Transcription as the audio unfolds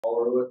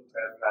Orlick,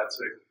 Ted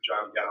Patzig,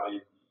 John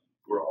Gowdy,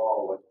 who are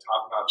all like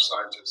top-notch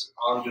scientists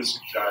on this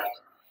exact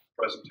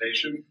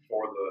presentation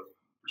for the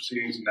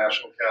Proceedings of the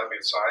National Academy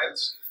of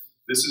Science.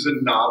 This is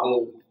a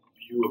novel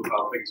view of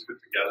how things fit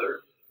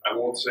together. I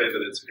won't say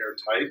that it's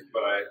airtight,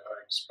 but I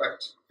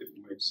expect it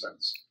will make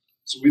sense.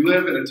 So we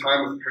live in a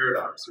time of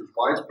paradox. There's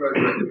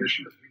widespread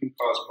recognition of human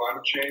caused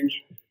climate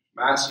change,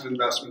 massive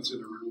investments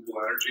into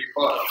renewable energy,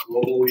 but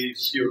globally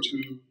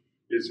CO2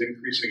 is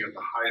increasing at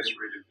the highest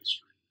rate in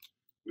history.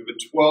 We have a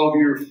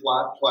 12-year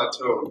flat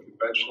plateau in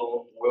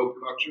conventional oil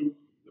production.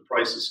 The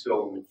price is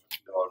still only $50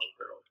 a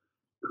barrel.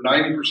 For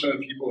 90%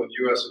 of people in the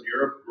US and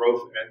Europe,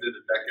 growth ended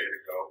a decade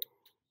ago,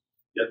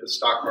 yet the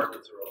stock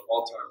markets are at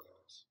all-time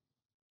lows.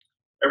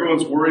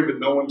 Everyone's worried,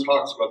 but no one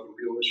talks about the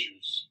real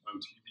issues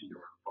on TV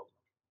or in public.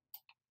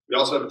 We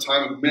also have a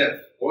time of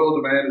myth. Oil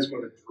demand is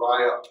going to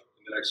dry up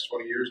in the next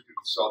 20 years due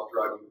to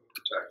self-driving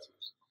Uber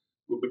taxis.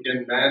 We'll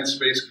begin manned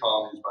space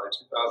colonies by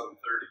 2030.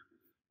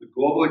 The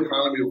global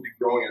economy will be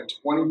growing at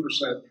 20%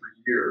 per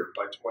year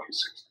by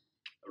 2060,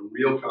 a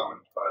real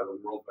comment by the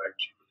World Bank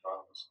chief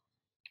economist.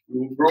 We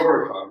will grow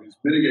our economies,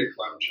 mitigate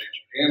climate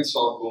change, and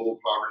solve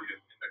global poverty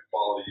and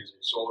inequality using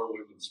solar,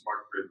 wind, and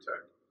smart grid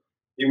tech.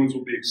 Humans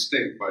will be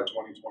extinct by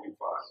 2025.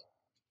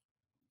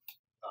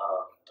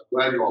 I'm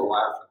glad you all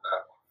laughed at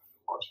that one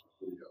watching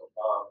the video.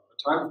 A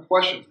time of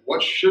questions.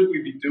 What should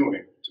we be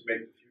doing to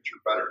make the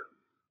future better?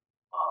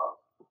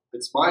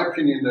 It's my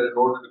opinion that in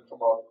order to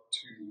come up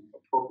to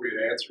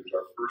appropriate answers,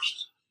 our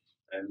first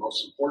and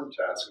most important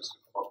task is to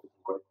come up with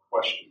the right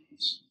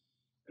questions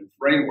and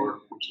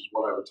framework, which is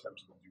what I've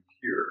attempted to do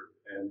here.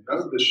 And none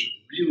of this should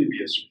really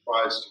be a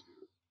surprise to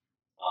you,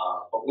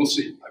 but we'll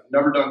see. I've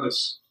never done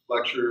this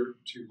lecture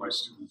to my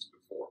students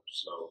before,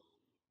 so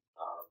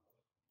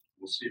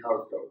we'll see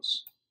how it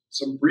goes.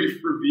 Some brief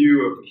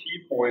review of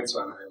key points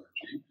on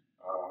energy.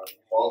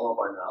 You all know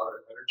by now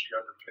that energy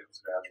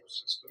underpins natural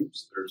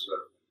systems. There's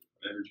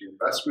an energy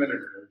investment and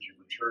an energy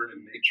return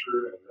in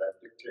nature, and that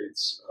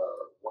dictates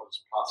what is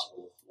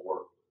possible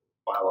for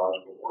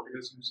biological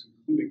organisms,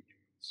 including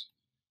humans.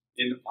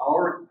 In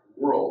our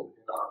world,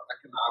 in our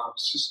economic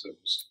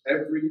systems,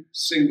 every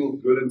single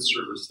good and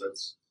service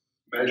that's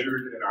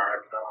measured in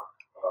our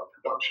economic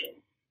production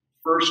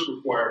first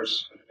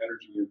requires an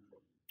energy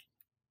input.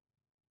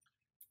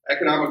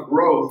 Economic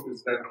growth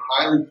is then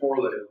highly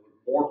correlated with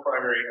more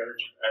primary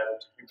energy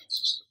added to human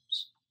systems.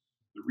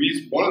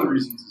 One of the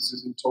reasons this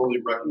isn't totally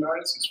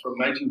recognized is from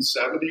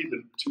 1970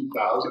 to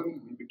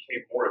 2000, we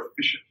became more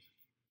efficient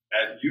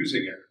at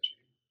using energy.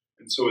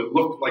 And so it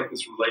looked like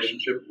this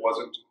relationship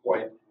wasn't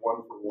quite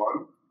one for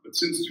one. But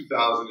since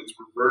 2000, it's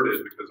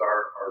reverted because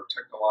our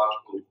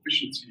technological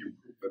efficiency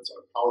improvements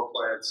on power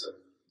plants and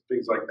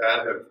things like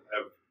that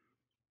have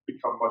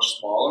become much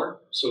smaller.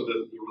 So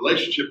the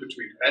relationship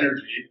between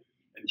energy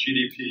and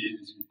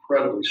GDP is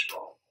incredibly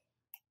strong.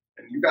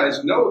 And you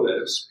guys know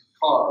this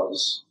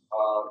because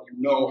you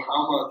know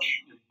how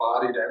much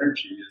embodied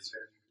energy is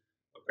in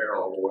a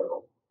barrel of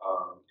oil.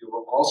 You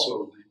will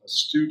also, the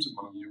astute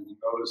among you will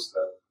notice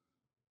that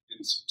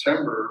in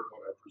September,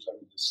 when I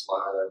presented this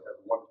slide, I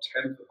had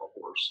 1/10 of a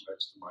horse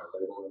next to my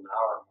label, and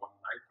now I'm 1/9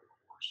 of a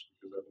horse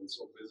because I've been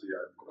so busy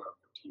I put on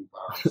 15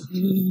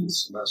 pounds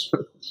this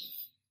semester.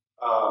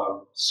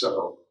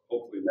 So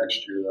hopefully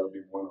next year that'll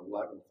be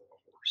 1/11 of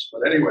a horse.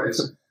 But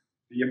anyways,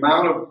 the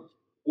amount of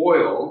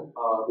oil,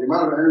 the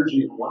amount of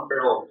energy in 1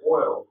 barrel of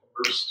oil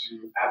converts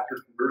to, after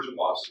conversion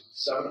losses,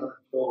 700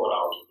 kilowatt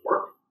hours of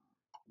work.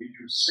 We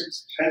do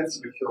 0.6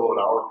 of a kilowatt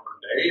hour per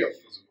day of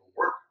physical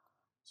work.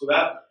 So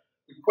that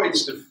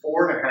equates to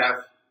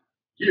 4.5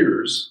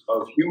 years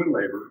of human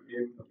labor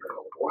in a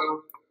barrel of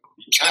oil.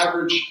 The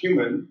average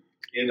human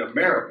in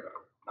America,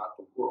 not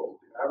the world,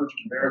 the average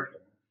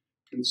American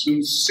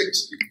consumes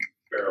 60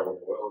 barrel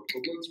of oil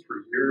equivalents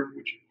per year,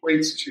 which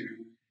equates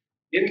to,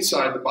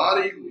 inside the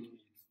body, we need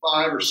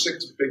 5 or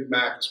 6 Big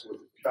Macs worth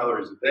of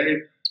calories a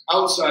day.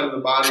 Outside of the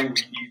body,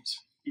 we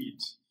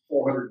eat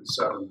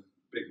 407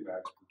 Big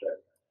Macs per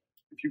day.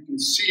 If you can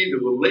see the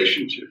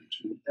relationship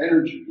between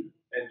energy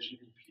and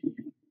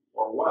GDP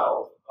or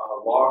wealth on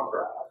a log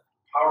graph,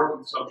 power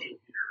consumption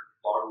here,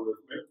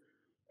 logarithmic,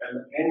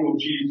 and annual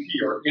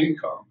GDP or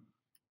income,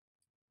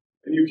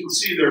 and you can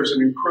see there's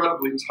an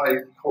incredibly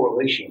tight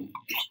correlation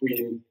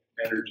between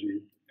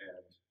energy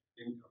and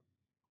income,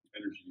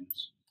 energy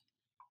use.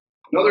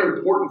 Another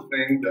important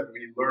thing that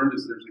we learned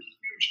is there's a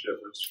huge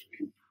difference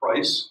between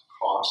price,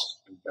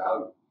 cost, and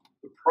value.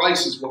 The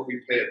price is what we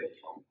pay at the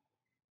pump.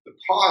 The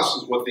cost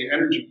is what the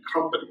energy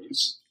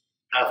companies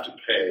have to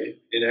pay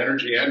in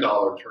energy and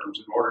dollar terms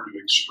in order to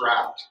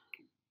extract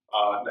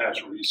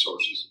natural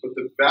resources. But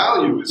the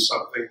value is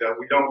something that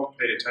we don't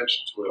pay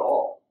attention to at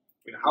all.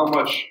 I mean, how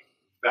much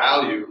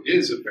value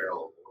is a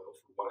barrel of oil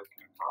for what it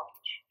can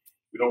accomplish?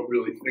 We don't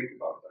really think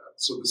about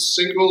that. So the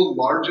single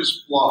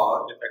largest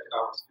flaw in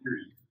economic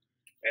theory,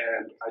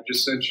 and I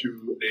just sent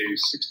you a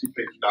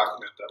 60-page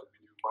document that will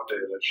be due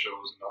Monday that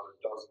shows another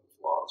dozen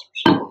flaws or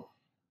so.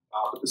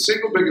 But the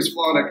single biggest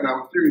flaw in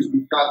economic theory is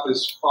we've got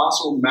this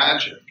fossil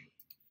magic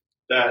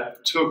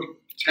that took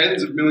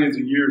tens of millions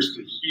of years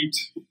to heat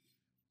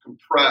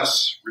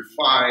compress,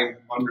 refine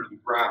under the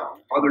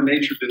ground. Mother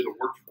Nature did the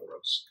work for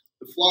us.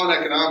 The flaw in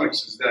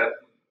economics is that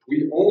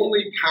we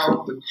only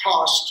count the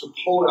cost to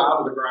pull it out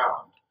of the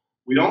ground.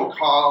 We don't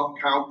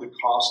count the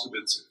cost of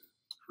its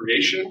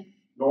creation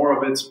nor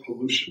of its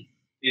pollution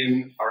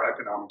in our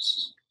economic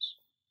systems.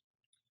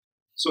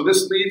 So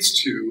this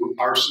leads to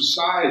our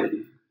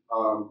society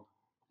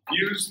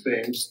views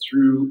things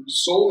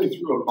solely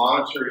through a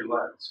monetary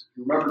lens.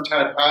 You remember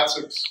Tad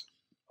Patzik's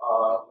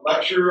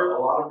lecture,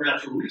 a lot of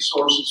natural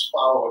resources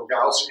follow a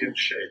Gaussian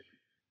shape.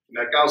 And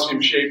that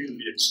Gaussian shape can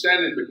be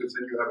extended because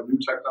then you have a new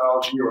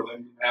technology, or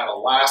then you add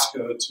Alaska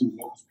to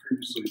what was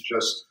previously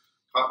just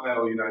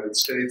continental United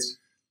States.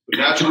 But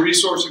natural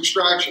resource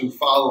extraction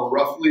follow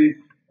roughly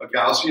a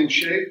Gaussian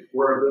shape,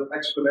 where the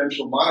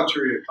exponential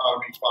monetary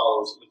economy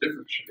follows a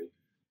different shape.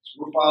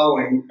 So we're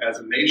following, as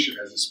a nation,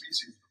 as a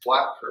species, the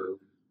black curve,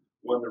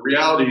 when the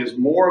reality is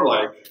more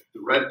like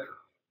the red curve.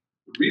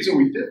 The reason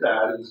we did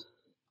that is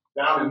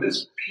down in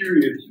this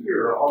period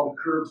here, all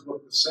the curves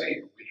look the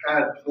same. We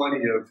had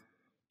plenty of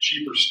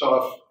cheaper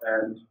stuff,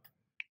 and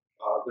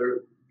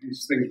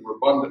these things were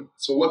abundant.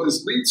 So what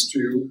this leads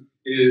to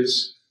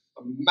is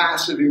a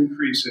massive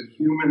increase in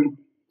human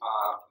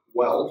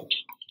wealth,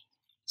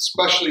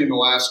 especially in the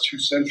last 2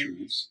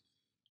 centuries.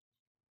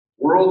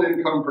 World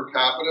income per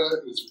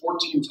capita is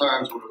 14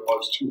 times what it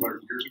was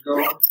 200 years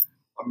ago.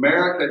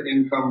 America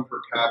income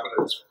per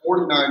capita is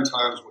 49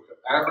 times what the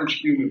average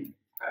human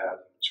had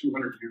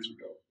 200 years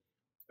ago.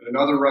 And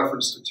another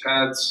reference to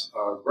Tad's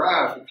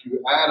graph, if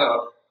you add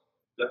up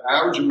the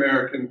average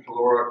American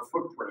caloric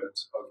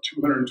footprint of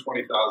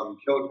 220,000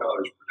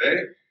 kilocalories per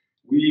day,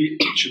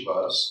 each of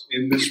us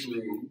in this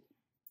room,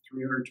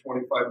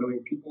 325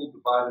 million people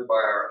divided by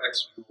our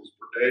exajoules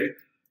per day,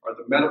 are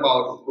the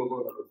metabolic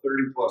equivalent of a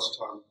 30-plus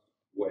ton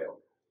whale.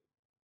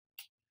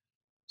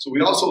 So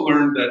we also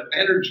learned that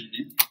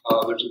energy,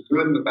 there's a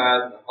good and the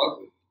bad and the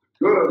ugly.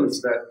 The good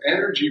is that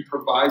energy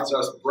provides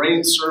us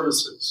brain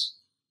services.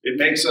 It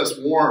makes us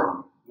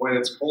warm when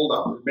it's cold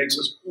out. It makes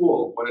us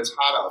cool when it's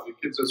hot out. It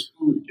gives us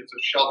food. It gives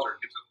us shelter.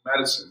 It gives us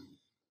medicine.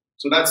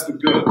 So that's the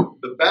good.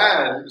 The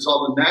bad is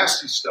all the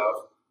nasty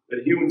stuff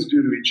that humans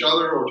do to each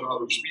other or to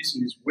other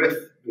species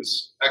with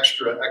this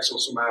extra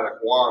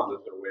exosomatic wand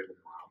that they're waving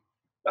around.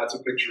 That's a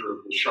picture of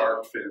the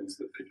shark fins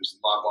that they just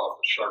lop off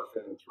the shark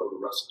fin and throw the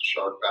rest of the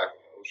shark back in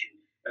the ocean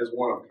as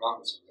one of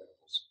countless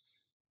examples.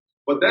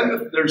 But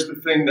then there's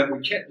the thing that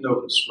we can't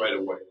notice right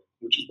away,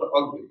 which is the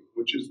ugly,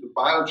 which is the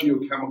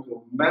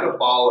biogeochemical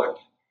metabolic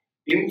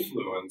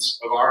influence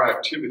of our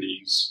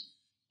activities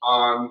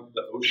on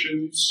the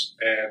oceans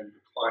and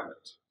the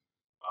climate,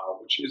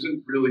 which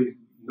isn't really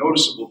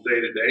noticeable day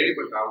to day,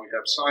 but now we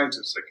have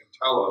scientists that can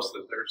tell us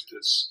that there's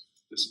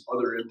this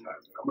other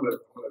impact. And I'm going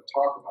to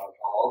talk about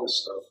how all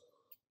this stuff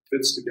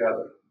fits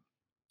together.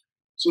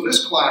 So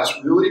this class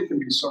really can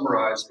be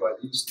summarized by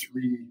these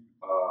 3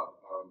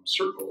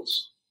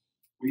 circles.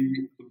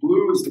 The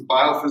blue is the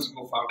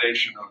biophysical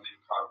foundation of the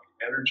economy: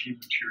 energy,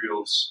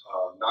 materials,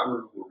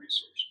 non-renewable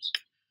resources.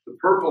 The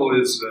purple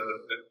is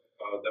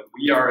that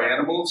we are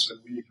animals and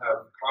we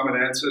have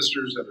common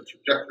ancestors and a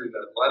trajectory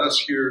that led us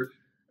here.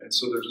 And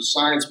so there's a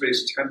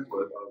science-based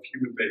template of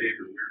human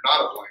behavior. We're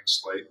not a blank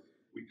slate.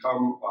 We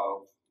come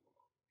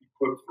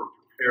equipped for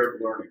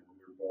prepared learning when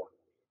we're born.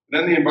 And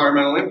then the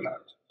environmental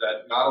impact,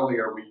 that not only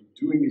are we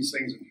doing these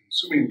things and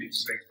consuming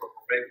these things, but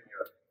we're making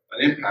an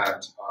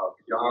impact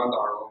beyond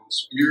our own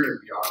sphere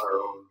and beyond our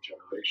own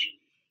generation.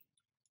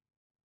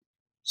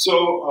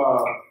 So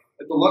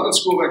at the London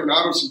School of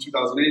Economics in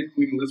 2008,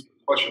 Queen Elizabeth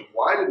questioned,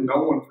 why did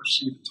no one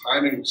foresee the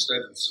timing,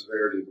 extent, and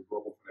severity of the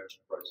global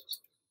financial crisis?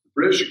 The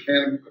British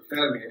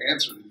Academy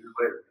answered a year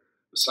later.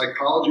 The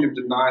psychology of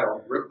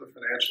denial gripped the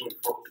financial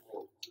and corporate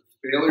world.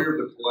 The failure of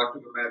the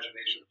collective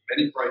imagination of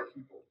many bright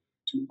people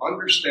to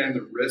understand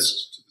the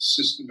risks to the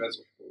system as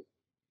a whole.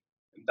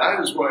 And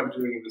that is what I'm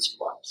doing in this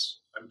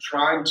class. I'm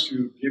trying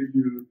to give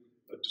you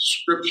a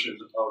description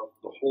of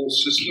the whole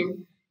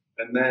system,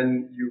 and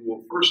then you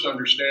will first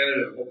understand it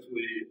and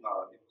hopefully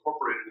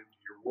incorporate it into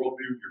your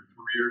worldview, your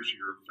careers,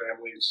 your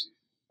families,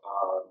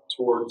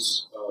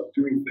 towards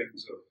doing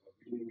things of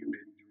meaning and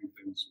maybe doing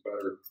things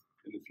better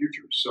in the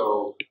future.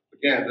 So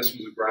again, this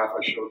was a graph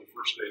I showed the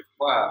first day of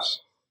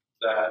class,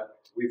 that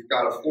we've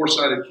got a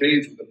 4-sided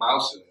cage with a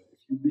mouse in it. If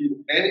you leave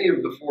any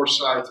of the 4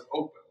 sides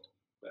open,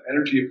 the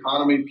energy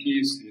economy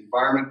piece, the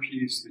environment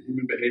piece, the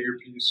human behavior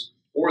piece,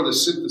 or the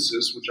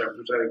synthesis, which I'm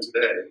presenting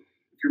today,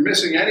 if you're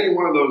missing any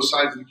one of those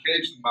sides of the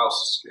cage, the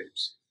mouse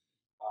escapes.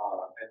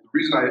 And the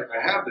reason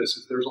I have this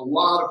is there's a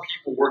lot of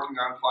people working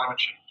on climate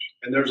change,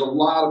 and there's a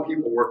lot of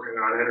people working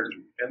on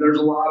energy, and there's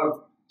a lot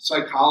of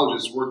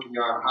psychologists working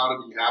on how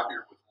to be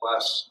happier with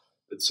less,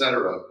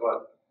 etc.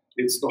 But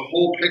it's the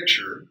whole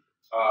picture,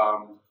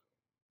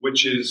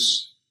 which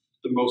is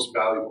the most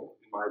valuable,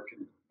 in my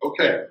opinion.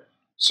 Okay,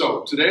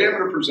 so today I'm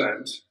going to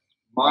present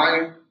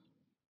my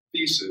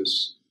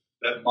thesis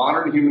that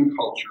modern human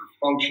culture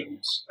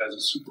functions as a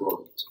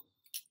superorganism,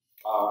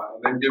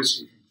 and then give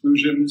some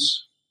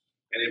conclusions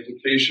and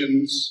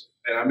implications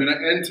And I'm going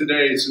to end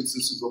today, since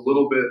this is a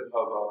little bit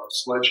of a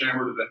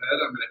sledgehammer to the head,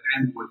 I'm going to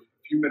end with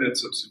a few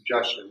minutes of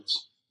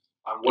suggestions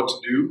on what to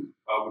do,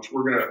 which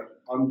we're going to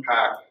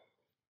unpack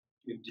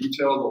in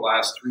detail the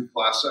last 3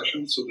 class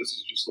sessions. So this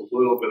is just a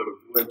little bit of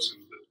a glimpse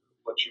into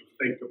what you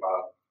think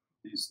about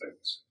these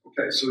things.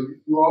 Okay, so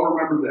you all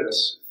remember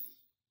this,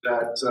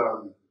 that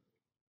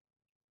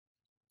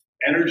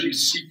energy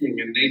seeking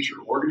in nature,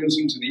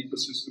 organisms and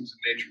ecosystems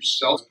in nature,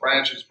 cells,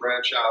 branches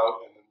branch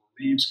out, and then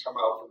leaves come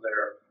out from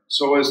there,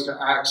 so as to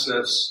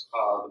access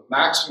the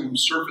maximum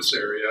surface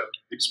area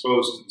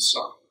exposed to the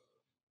sun.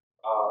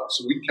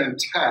 So we can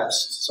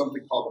test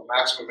something called the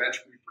maximum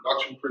entropy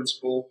production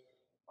principle.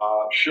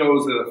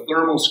 Shows that a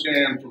thermal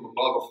scan from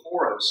above a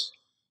forest,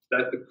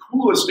 that the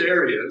coolest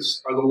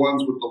areas are the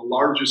ones with the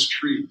largest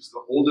trees,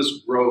 the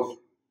oldest growth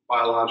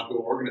biological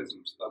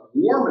organisms. The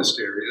warmest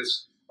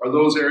areas are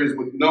those areas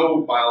with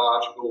no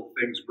biological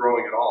things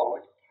growing at all,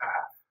 like a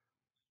path.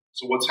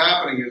 So what's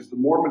happening is the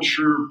more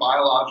mature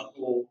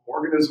biological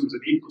organisms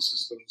and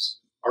ecosystems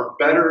are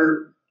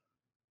better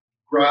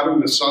grabbing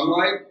the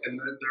sunlight and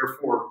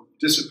therefore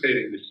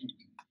dissipating the heat.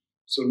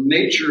 So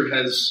nature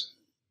has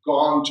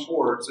gone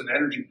towards an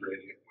energy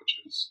gradient, which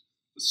is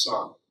the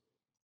sun.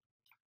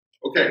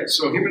 Okay,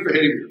 so human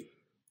behavior.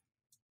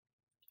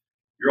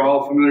 You're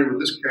all familiar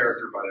with this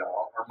character by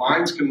now. Our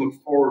minds can look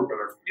forward, but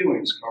our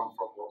feelings come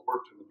from what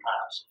worked in the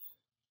past.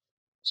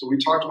 So we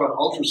talked about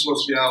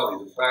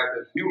ultrasociality, the fact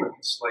that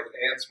humans, like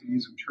ants,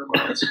 bees, and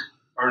termites,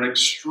 are an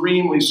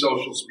extremely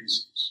social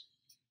species.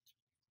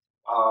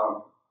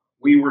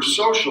 We were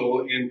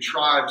social in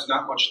tribes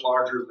not much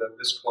larger than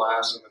this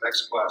class and the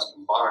next class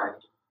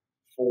combined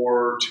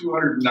for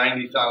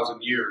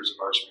 290,000 years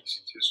of our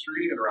species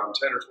history, and around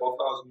 10 or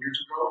 12,000 years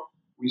ago,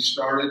 we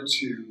started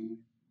to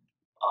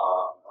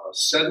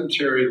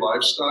sedentary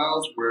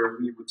lifestyles where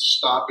we would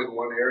stop in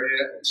one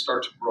area and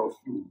start to grow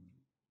food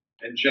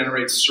and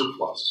generate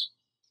surplus.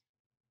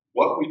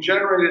 What we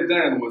generated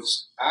then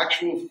was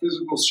actual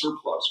physical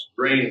surplus,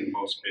 grain in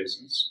most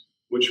cases,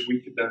 which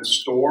we could then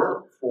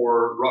store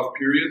for rough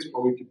periods,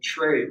 or we could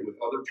trade with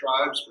other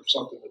tribes for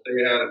something that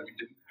they had and we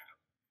didn't have.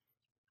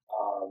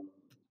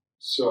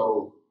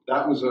 So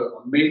that was a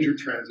major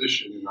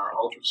transition in our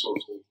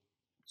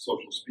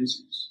social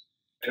species.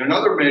 And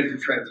another major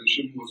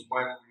transition was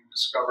when we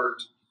discovered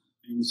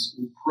these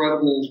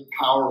incredible,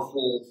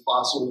 powerful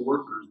fossil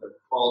workers that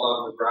crawled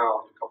out of the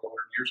ground a couple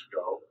hundred years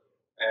ago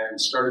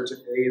and started to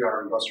aid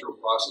our industrial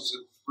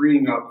processes,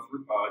 freeing up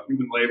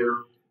human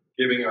labor,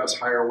 giving us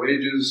higher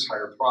wages,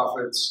 higher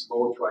profits,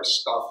 lower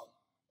priced stuff,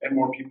 and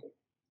more people.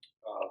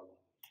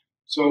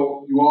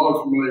 So you all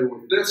are familiar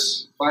with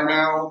this by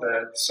now,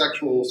 that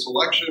sexual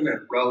selection and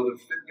relative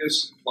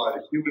fitness apply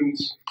to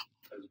humans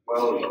as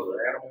well as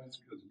other animals,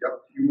 because yep,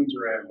 humans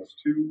are animals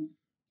too.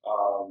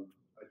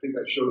 I think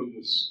I showed you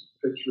this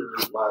picture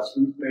last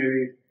week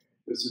maybe.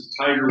 This is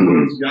Tiger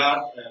Woods'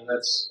 yacht, and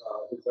that's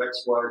his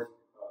ex-wife,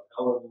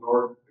 Ellen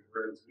Norton,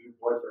 his new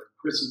boyfriend,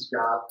 Chris's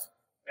yacht.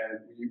 And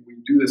we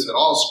do this at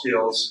all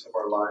scales of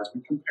our lives.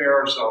 We compare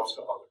ourselves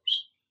to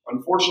others.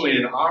 Unfortunately,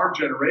 in our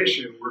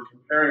generation, we're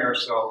comparing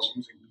ourselves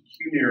using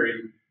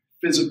pecuniary,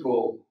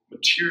 physical,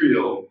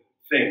 material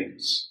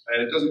things.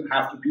 And it doesn't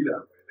have to be that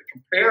way. The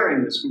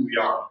comparing is who we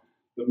are.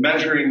 The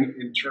measuring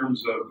in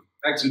terms of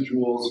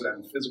exajoules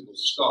and physical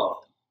stuff,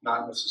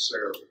 not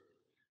necessarily.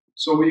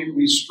 So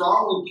we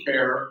strongly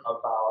care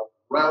about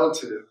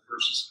relative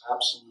versus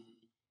absolute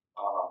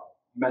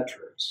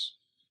metrics.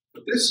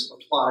 But this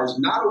applies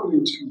not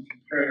only to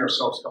comparing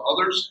ourselves to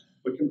others,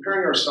 but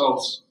comparing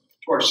ourselves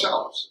to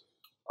ourselves.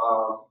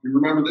 You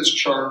remember this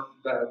chart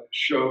that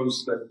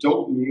shows that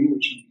dopamine,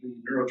 which is the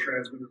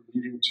neurotransmitter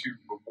leading to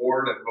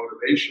reward and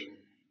motivation,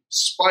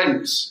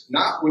 spikes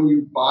not when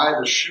you buy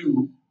the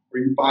shoe or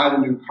you buy the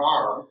new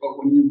car, but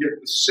when you get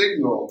the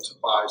signal to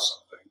buy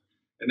something.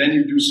 And then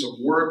you do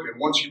some work, and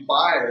once you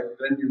buy it,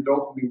 then your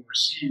dopamine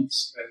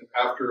recedes, and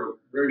after a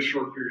very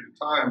short period of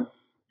time,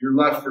 you're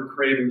left for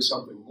craving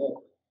something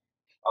more.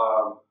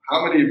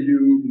 How many of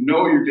you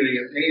know you're getting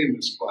an A in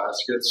this class,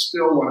 yet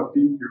still want to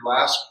beat your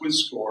last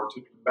quiz score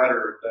to do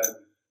better than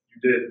you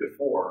did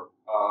before?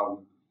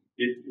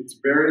 It's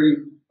very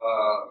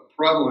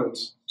prevalent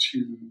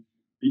to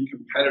be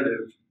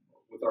competitive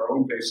with our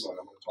own baseline.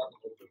 I'm going to talk a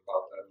little bit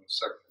about that in a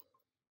second.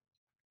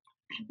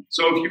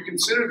 So if you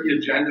consider the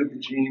agenda of the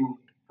gene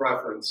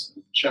preference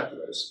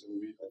checklist,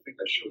 and I think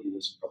I showed you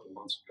this a couple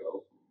months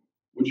ago,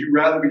 would you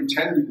rather be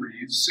 10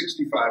 degrees,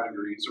 65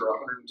 degrees, or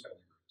 110 degrees?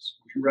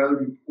 Would you rather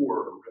be poor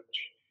or rich?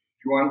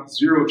 Do you want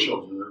 0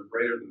 children or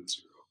greater than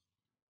 0?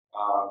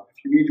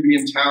 If you need to be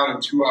in town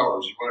in 2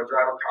 hours, you want to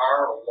drive a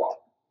car or walk?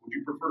 Would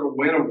you prefer to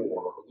win a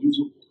war or lose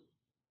a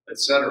war,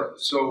 etc.?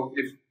 So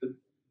if the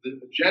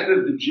agenda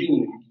of the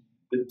gene,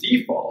 the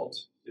default,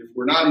 if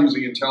we're not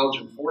using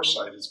intelligent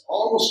foresight, is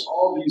almost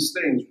all these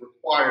things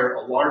require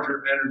a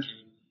larger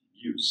energy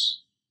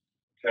use,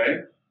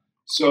 okay?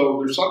 So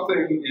there's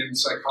something in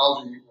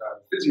psychology,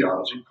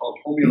 physiology called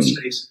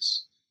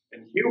homeostasis.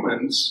 And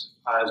humans,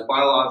 as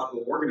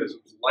biological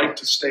organisms, like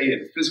to stay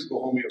in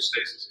physical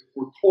homeostasis. If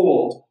we're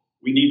cold,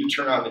 we need to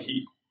turn on the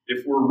heat.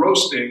 If we're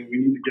roasting, we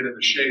need to get in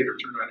the shade or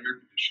turn on air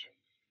conditioning.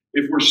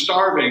 If we're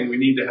starving, we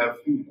need to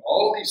have food.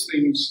 All these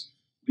things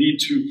lead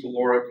to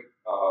caloric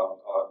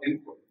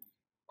input.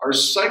 Our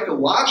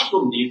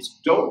psychological needs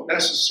don't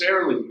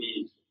necessarily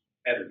need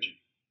energy.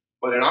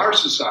 But in our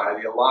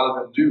society, a lot of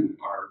them do.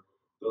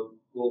 The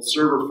little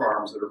server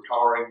farms that are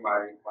powering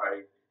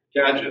my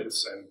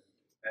gadgets and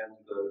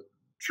the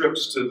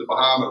trips to the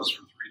Bahamas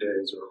for 3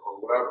 days or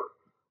whatever.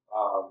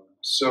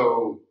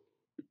 So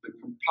the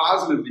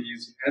composite of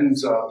these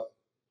ends up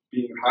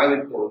being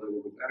highly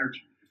correlated with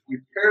energy. If we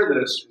pair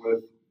this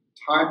with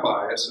time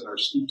bias and our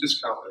steep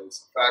discount rates,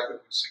 the fact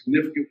that we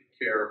significantly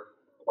care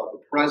about the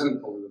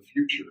present over the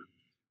future,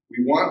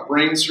 we want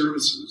brain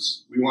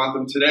services. We want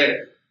them today,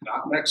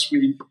 not next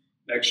week,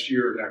 next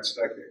year, next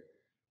decade.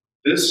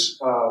 This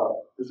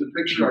is a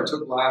picture I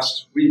took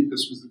last week.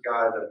 This was the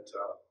guy that,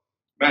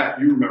 Matt,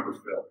 you remember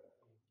Phil.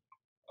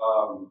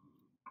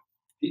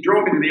 He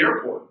drove me to the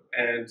airport,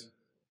 and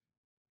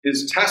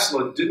his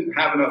Tesla didn't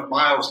have enough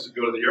miles to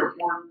go to the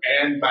airport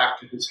and back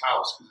to his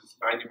house because it's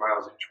 90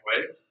 miles each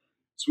way.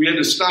 So we had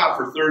to stop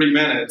for 30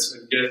 minutes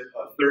and get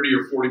a 30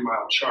 or 40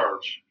 mile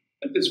charge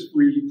at this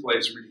free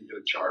place where you can get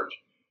a charge.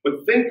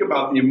 But think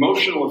about the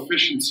emotional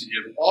efficiency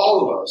of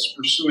all of us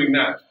pursuing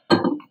that.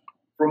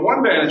 From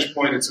one vantage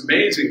point, it's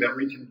amazing that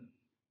we can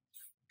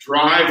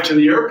drive to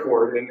the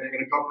airport in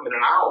an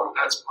hour.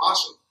 That's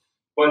awesome.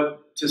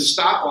 But to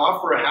stop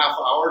off for a half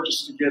hour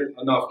just to get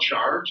enough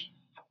charge,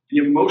 the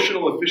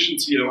emotional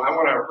efficiency of I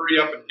want to hurry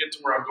up and get to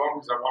where I'm going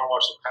because I want to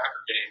watch the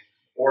Packer game,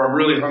 or I'm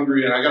really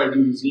hungry and I got to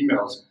do these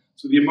emails.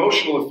 So the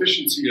emotional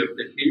efficiency of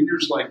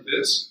behaviors like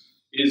this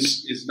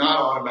is not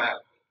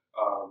automatic.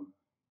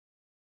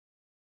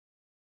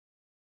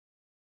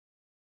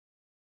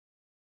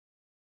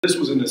 This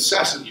was a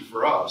necessity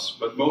for us,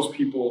 but most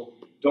people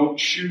don't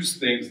choose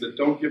things that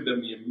don't give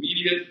them the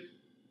immediate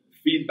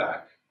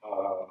feedback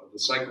of the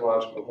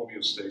psychological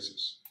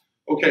homeostasis.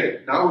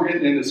 Okay, now we're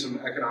getting into some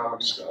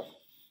economic stuff.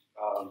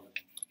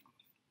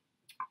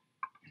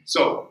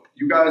 So,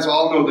 you guys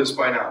all know this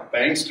by now.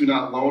 Banks do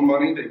not loan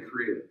money, they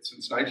create it.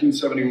 Since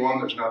 1971,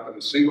 there's not been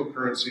a single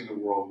currency in the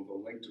world with a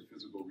link to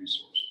physical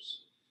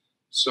resources.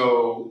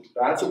 So,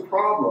 that's a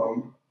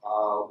problem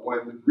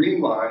when the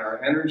green line,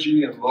 our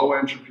energy and low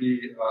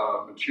entropy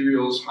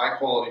materials, high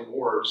quality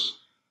ores,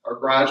 are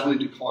gradually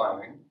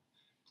declining.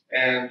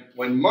 And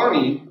when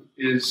money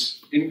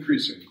is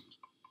increasing.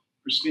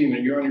 Christine, are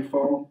you on your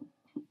phone?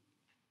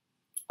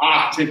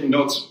 Taking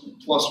notes,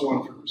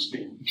 +1 for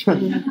Christine.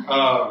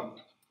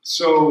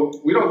 So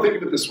we don't think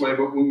of it this way,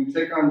 but when we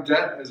take on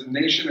debt as a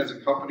nation, as a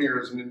company, or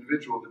as an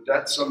individual, the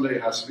debt someday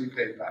has to be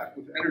paid back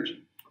with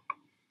energy.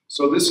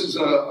 So this is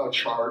a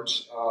chart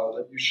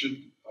that you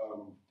should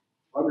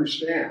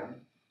understand.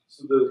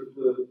 So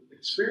the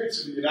experience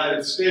of the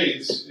United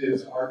States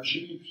is our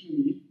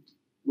GDP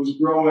was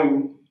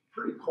growing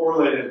pretty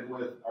correlated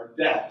with our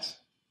debt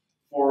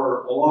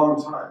for a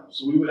long time.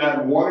 So we would add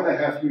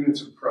 1.5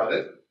 units of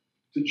credit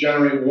to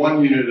generate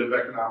 1 unit of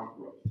economic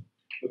growth.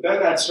 But then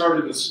that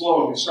started to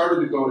slow, and we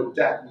started to go to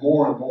debt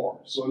more and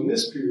more. So in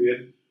this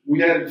period,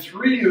 we added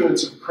 3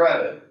 units of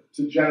credit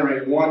to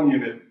generate 1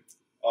 unit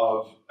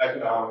of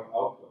economic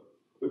output.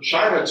 But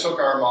China took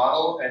our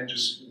model and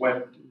just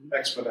went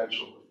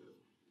exponential with it.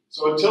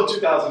 So until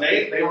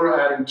 2008, they were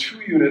adding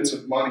 2 units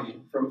of money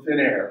from thin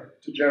air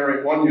to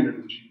generate 1 unit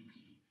of GDP.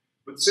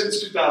 But since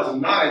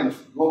 2009, the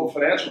global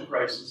financial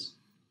crisis,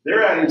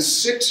 they're adding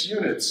 6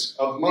 units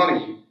of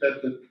money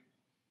that the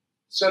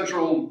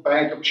Central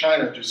Bank of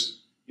China just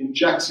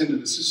injects into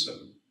the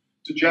system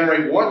to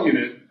generate 1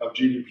 unit of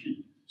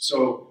GDP.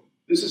 So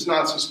this is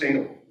not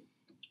sustainable.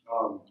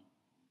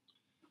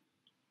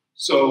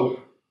 So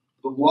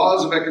the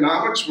laws of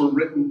economics were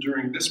written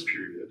during this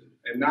period,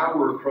 and now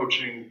we're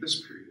approaching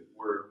this period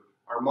where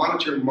our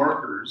monetary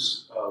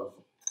markers of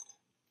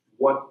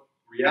what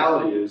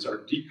reality is are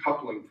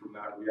decoupling from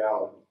that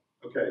reality.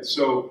 Okay,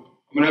 so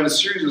I'm going to have a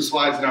series of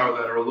slides now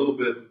that are a little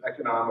bit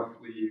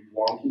economically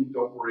wonky.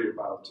 Don't worry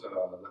about the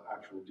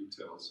actual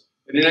details.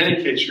 And in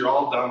any case, you're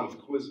all done with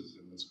quizzes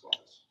in this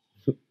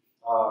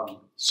class.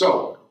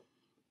 So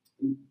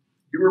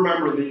you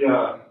remember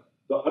the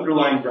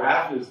underlying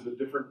graph is the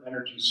different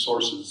energy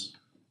sources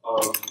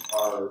of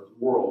our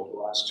world the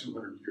last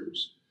 200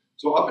 years.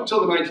 So up until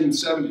the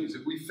 1970s,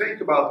 if we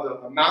think about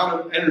the amount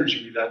of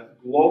energy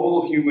that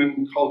global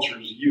human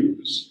cultures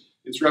use,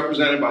 it's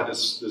represented by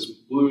this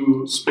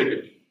blue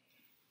spigot.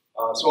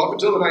 So up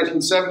until the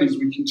 1970s,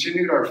 we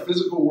continued our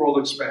physical world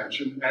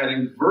expansion,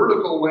 adding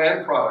vertical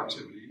land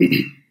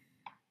productivity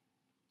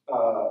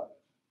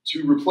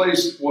to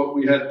replace what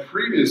we had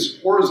previous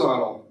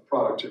horizontal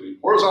productivity.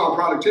 Horizontal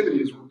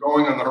productivity is we're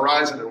going on the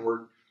horizon and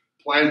we're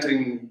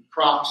planting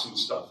crops and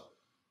stuff.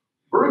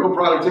 Vertical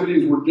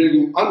productivity is we're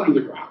digging under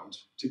the ground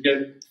to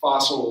get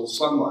fossil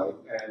sunlight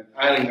and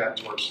adding that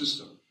to our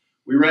system.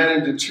 We ran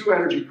into 2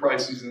 energy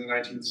crises in the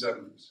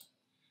 1970s.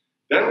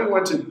 Then we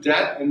went to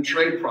debt and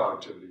trade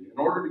productivity. In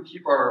order to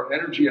keep our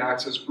energy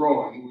access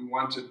growing, we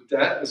went to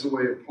debt as a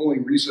way of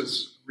pulling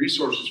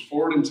resources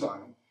forward in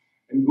time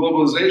and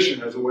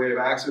globalization as a way of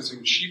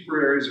accessing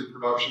cheaper areas of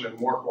production and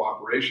more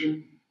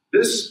cooperation.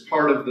 This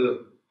part of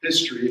the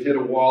history hit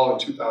a wall in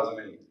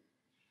 2008.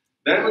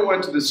 Then we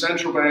went to the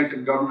central bank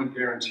and government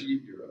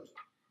guarantee era.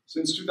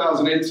 Since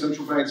 2008,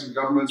 central banks and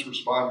governments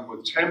responded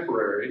with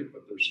temporary,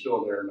 but they're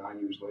still there 9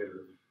 years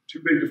later,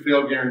 too big to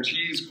fail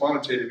guarantees,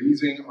 quantitative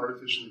easing,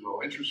 artificially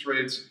low interest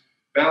rates,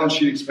 balance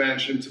sheet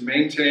expansion to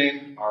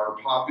maintain our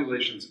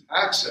population's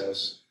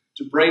access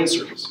to brain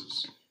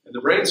services. And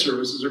the brain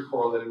services are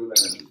correlated with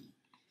energy.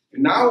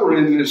 And now we're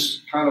in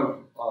this kind of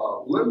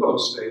limbo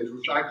stage,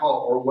 which I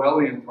call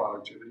Orwellian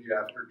productivity,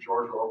 after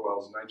George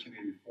Orwell's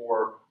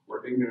 1984,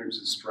 where ignorance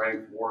is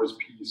strength, war is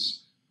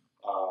peace.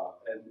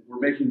 And we're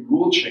making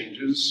rule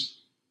changes.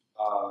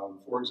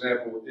 For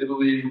example,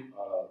 Italy,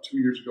 2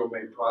 years ago,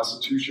 made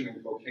prostitution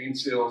and cocaine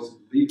sales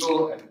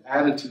legal and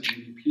added to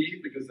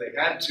GDP because they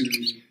had to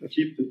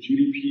keep the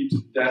GDP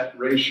to debt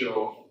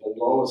ratio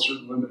below a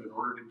certain limit in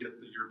order to get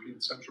the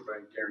European Central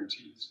Bank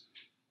guarantees.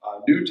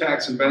 New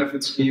tax and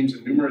benefit schemes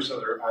and numerous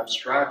other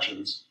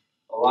abstractions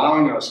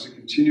allowing us to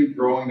continue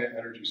growing the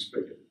energy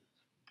spigot.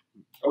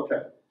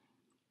 Okay.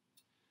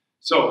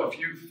 So if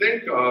you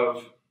think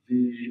of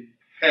the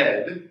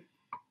head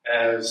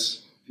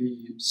as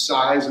the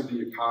size of the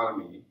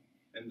economy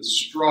and the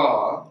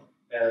straw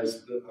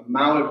as the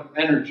amount of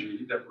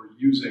energy that we're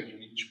using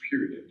in each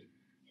period,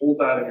 hold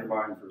that in your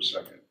mind for a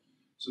second.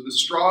 So the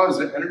straw is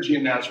the energy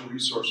and natural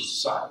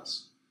resources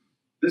size.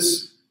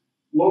 This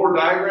lower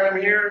diagram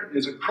here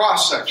is a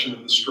cross-section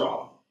of the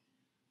straw.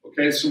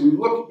 Okay, so we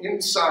look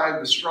inside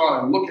the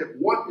straw and look at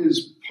what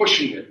is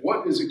pushing it,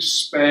 what is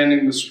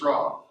expanding the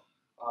straw.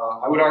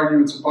 I would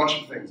argue it's a bunch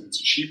of things. It's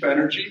cheap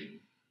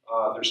energy.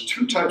 There's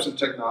two types of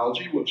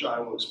technology, which I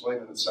will explain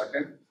in a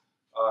second.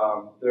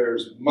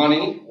 There's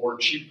money or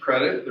cheap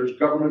credit. There's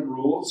government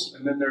rules.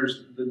 And then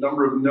there's the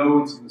number of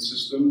nodes in the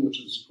system, which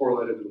is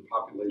correlated to the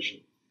population.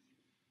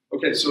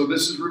 Okay, so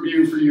this is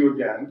review for you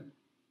again.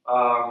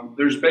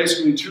 There's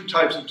basically two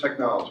types of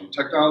technology.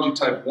 Technology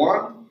type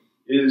 1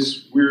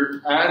 is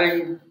we're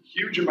adding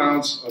huge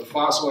amounts of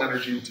fossil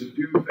energy to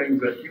do things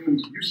that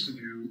humans used to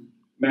do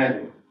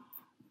manually.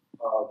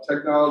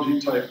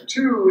 Technology type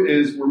 2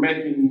 is we're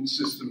making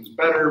systems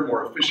better,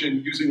 more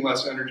efficient, using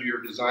less energy,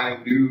 or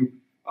designing new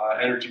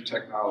energy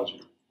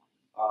technology.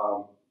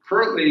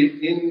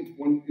 Currently, in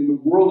the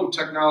world of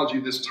technology,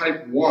 this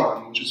type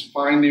 1, which is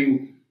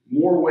finding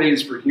more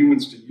ways for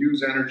humans to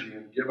use energy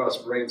and give us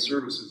brain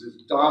services,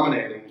 is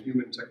dominating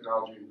human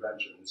technology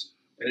inventions,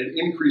 and it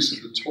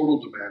increases the total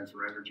demand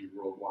for energy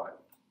worldwide.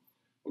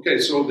 Okay,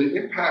 so the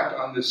impact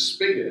on this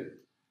spigot,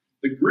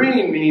 the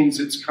green means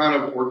it's kind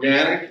of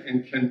organic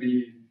and can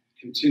be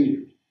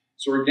continued.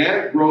 So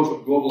organic growth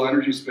of global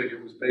energy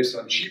spigot was based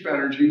on cheap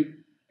energy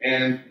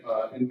and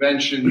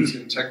inventions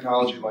in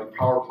technology like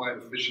power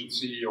plant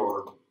efficiency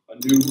or a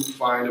new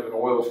find of an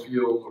oil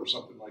field or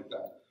something like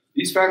that.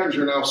 These factors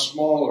are now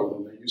smaller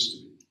than they used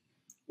to be.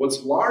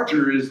 What's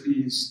larger is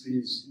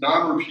these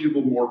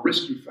non-repeatable, more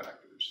risky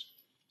factors.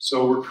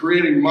 So we're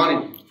creating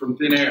money from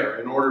thin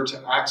air in order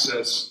to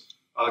access,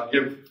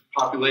 give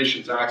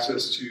populations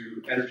access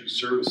to energy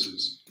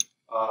services.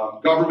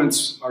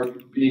 Governments are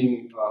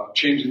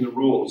changing the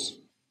rules,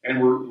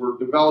 and we're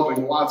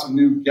developing lots of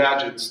new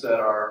gadgets that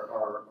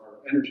are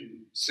energy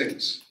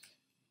sinks.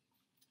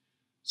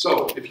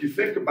 So if you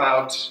think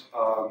about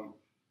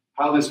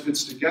how this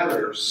fits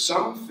together,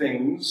 some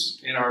things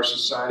in our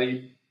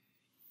society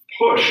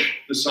push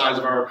the size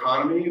of our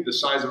economy, the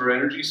size of our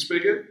energy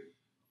spigot,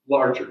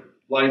 larger,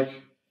 like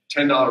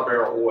 $10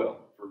 barrel oil,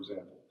 for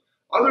example.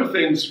 Other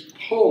things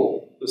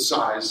pull the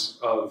size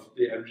of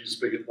the energy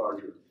spigot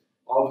larger.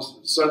 All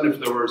of a sudden, if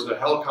there was a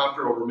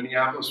helicopter over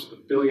Minneapolis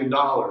with $1 billion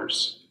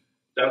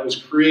that was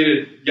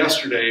created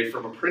yesterday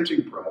from a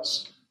printing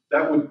press,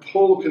 that would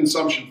pull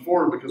consumption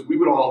forward because we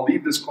would all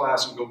leave this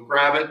class and go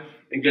grab it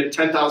and get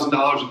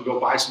 $10,000 and go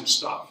buy some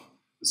stuff.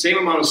 The same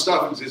amount of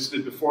stuff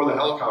existed before the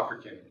helicopter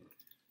came.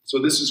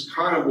 So this is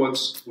kind of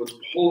what's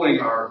pulling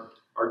our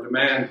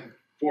demand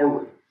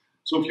forward.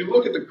 So if you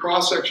look at the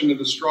cross-section of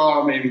the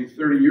straw maybe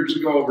 30 years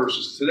ago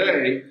versus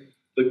today,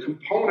 the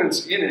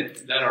components in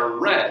it that are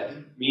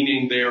red,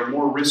 meaning they are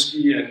more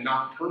risky and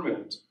not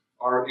permanent,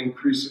 are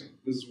increasing.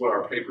 This is what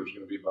our paper is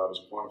going to be about,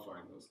 is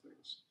quantifying those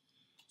things.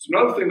 So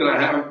another thing that I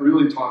haven't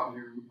really taught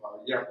you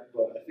yet,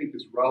 but I think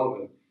is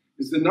relevant,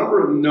 is the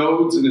number of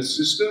nodes in a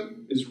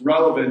system is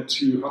relevant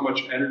to how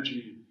much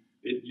energy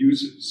it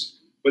uses.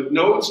 But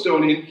nodes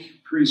don't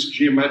increase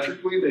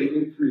geometrically, they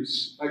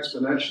increase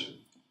exponentially.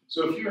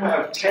 So if you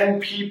have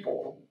 10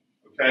 people,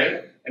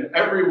 okay, and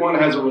everyone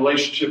has a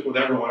relationship with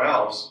everyone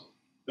else,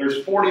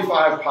 there's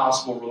 45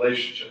 possible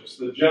relationships.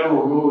 The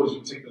general rule is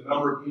you take the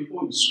number of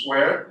people, you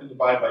square it, and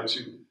divide by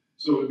 2.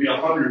 So it would be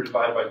 100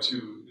 divided by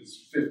 2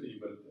 is 50,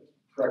 but the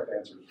correct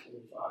answer is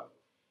 45.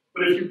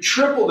 But if you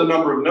triple the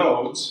number of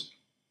nodes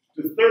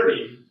to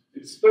 30,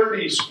 it's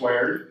 30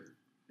 squared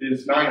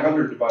is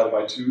 900 divided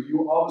by 2.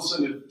 You all of a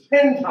sudden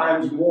have 10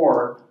 times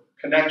more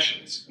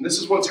connections. And this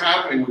is what's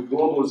happening with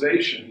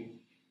globalization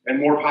and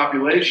more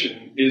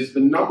population. is the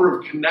number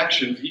of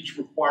connections, each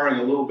requiring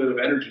a little bit of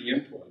energy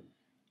input,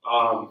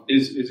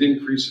 is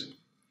increasing.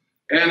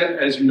 And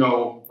as you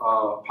know,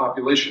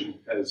 population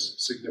has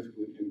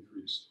significantly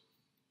increased.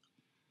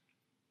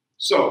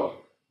 So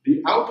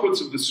the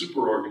outputs of the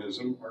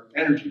superorganism are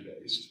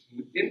energy-based,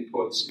 and the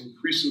inputs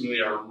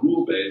increasingly are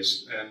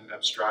rule-based and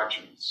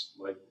abstractions,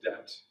 like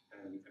debt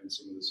and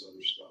some of this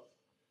other stuff.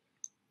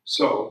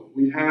 So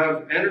we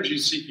have energy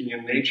seeking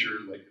in nature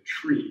like a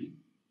tree,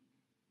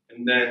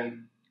 and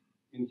then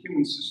in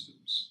human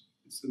systems,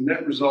 it's the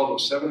net result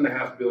of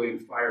 7.5 billion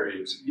fire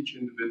apes, each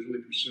individually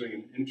pursuing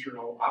an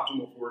internal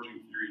optimal foraging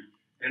theory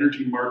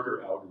energy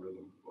marker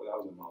algorithm. Well,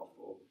 that was a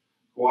mouthful.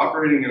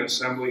 Cooperating and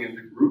assembling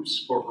into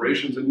groups,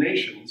 corporations, and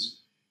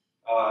nations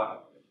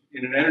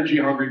in an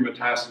energy-hungry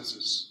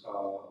metastasis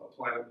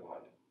planet-wide.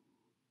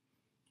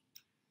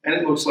 And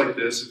it looks like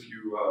this. If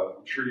you,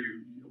 I'm sure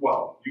you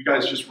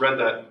guys just read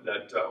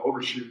that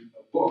overshoot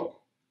book.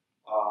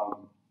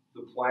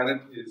 The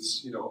planet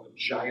is, a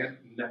giant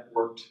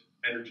networked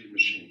energy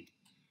machine.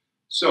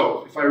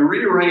 So if I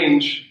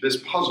rearrange this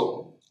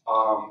puzzle,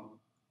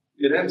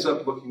 it ends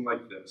up looking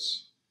like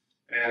this.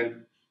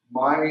 And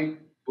my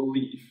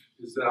belief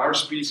is that our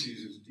species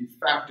is de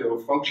facto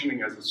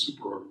functioning as a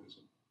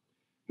superorganism.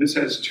 This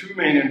has two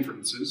main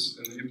inferences,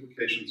 and the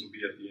implications will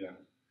be at the end.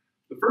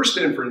 The first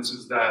inference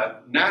is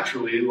that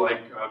naturally, like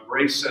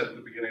Grace said at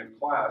the beginning of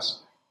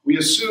class, we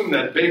assume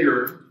that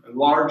bigger and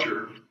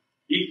larger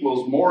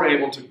equals more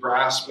able to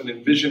grasp and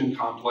envision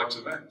complex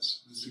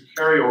events. This is a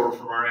carryover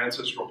from our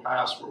ancestral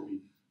past where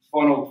we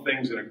funneled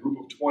things in a group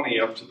of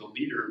 20 up to the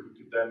leader who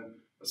could then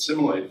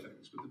assimilate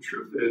things. But the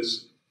truth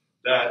is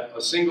that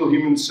a single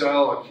human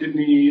cell, a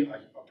kidney,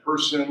 a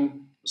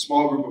person, a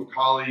small group of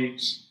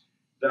colleagues,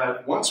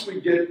 that once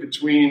we get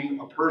between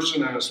a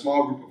person and a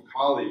small group of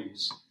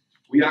colleagues,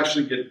 we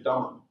actually get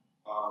dumber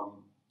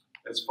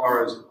as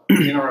far as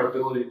in our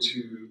ability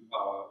to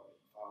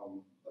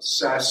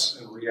assess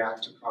and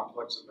react to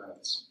complex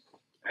events.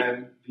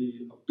 And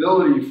the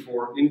ability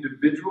for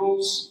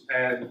individuals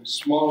and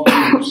small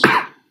groups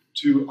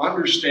to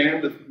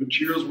understand the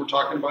materials we're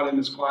talking about in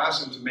this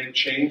class and to make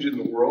change in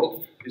the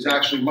world is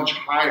actually much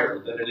higher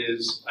than it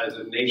is as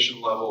a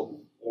nation level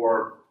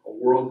or a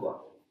world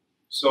level.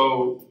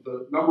 So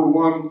the number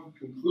one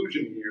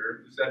conclusion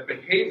here is that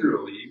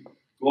behaviorally,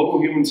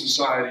 global human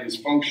society is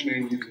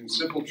functioning using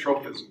simple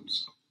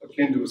tropisms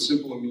akin to a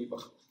simple amoeba.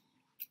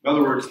 In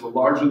other words, the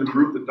larger the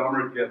group, the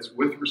dumber it gets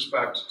with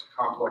respect to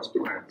complex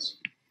plans.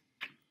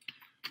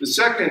 The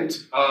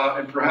second,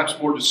 and perhaps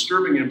more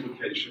disturbing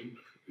implication,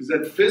 is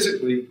that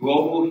physically,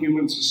 global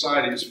human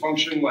society is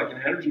functioning like an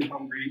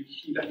energy-hungry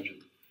heat engine.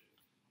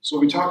 So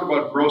we talk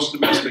about gross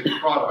domestic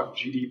product,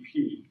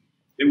 GDP.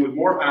 It would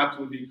more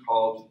aptly be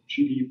called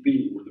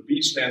GDB, where the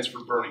B stands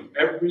for burning.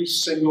 Every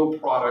single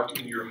product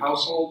in your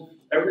household,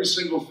 every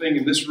single thing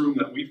in this room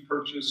that we've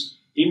purchased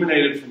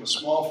emanated from a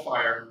small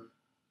fire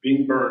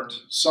being burnt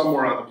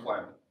somewhere on the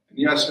planet. And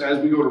yes,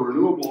 as we go to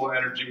renewable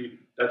energy,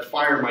 that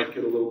fire might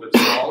get a little bit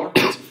smaller,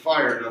 but it's a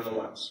fire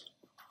nonetheless.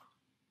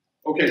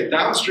 Okay,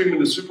 downstream in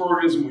the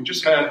superorganism, we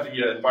just had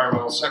the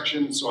environmental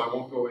section, so I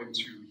won't go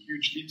into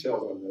huge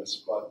details on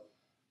this, but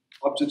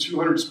up to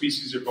 200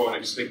 species are going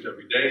extinct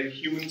every day.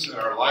 Humans and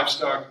our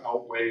livestock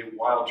outweigh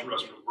wild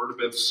terrestrial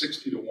vertebrates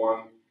 60 to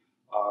 1.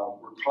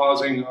 We're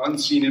causing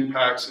unseen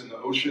impacts in the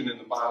ocean and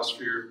the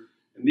biosphere.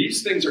 And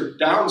these things are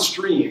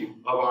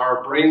downstream of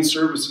our brain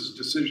services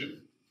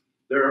decision.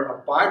 They're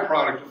a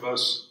byproduct of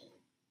us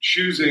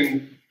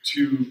choosing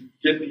to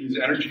get these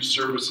energy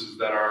services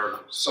that are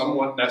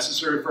somewhat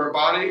necessary for our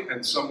body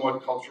and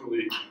somewhat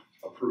culturally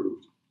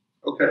approved.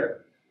 Okay,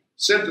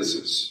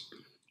 synthesis.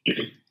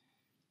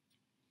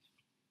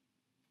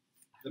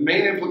 The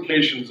main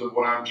implications of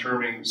what I'm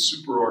terming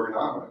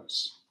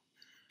superorganomics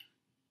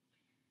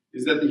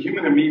is that the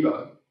human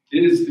amoeba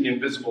is the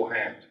invisible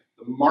hand.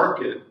 The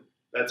market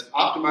that's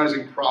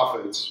optimizing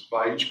profits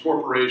by each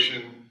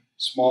corporation,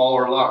 small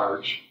or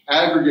large,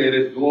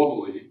 aggregated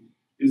globally,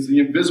 is the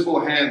invisible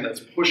hand that's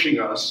pushing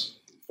us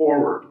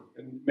forward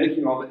and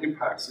making all the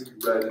impacts that you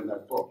read in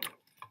that book.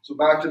 So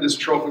back to this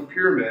trophic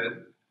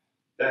pyramid,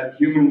 that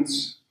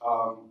humans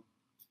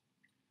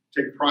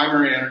take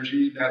primary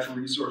energy, natural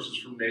resources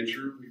from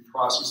nature, we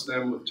process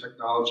them with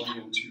technology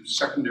into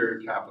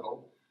secondary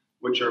capital,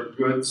 which are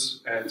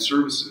goods and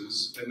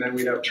services, and then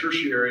we have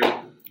tertiary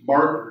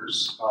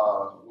markers,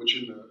 which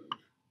in the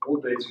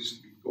old days used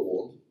to be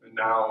gold, and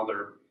now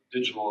they're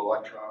digital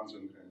electrons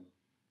and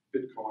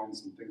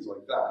bitcoins and things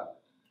like that.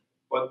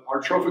 But our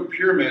trophic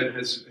pyramid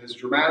has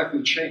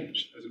dramatically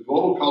changed. As a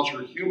global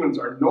culture, humans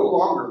are no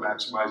longer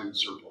maximizing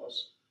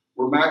surplus.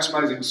 We're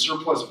maximizing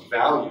surplus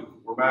value.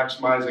 We're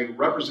maximizing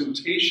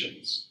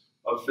representations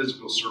of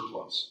physical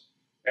surplus.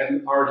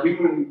 And our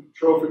human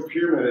trophic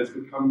pyramid has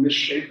become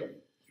misshapen.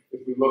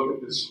 If we look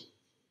at this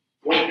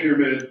one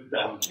pyramid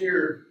down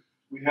here,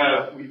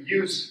 we've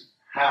used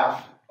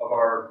half of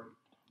our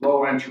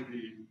low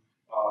entropy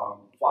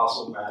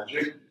fossil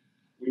magic.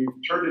 We've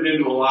turned it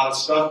into a lot of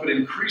stuff, but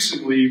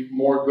increasingly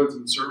more goods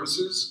and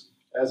services.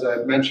 As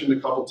I've mentioned a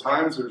couple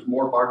times, there's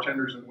more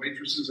bartenders and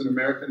waitresses in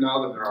America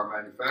now than there are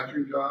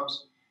manufacturing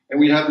jobs. And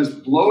we have this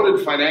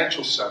bloated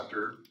financial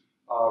sector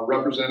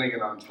representing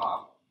it on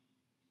top.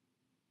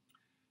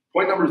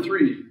 Point number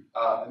 3,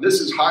 and this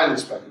is highly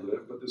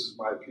speculative, but this is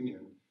my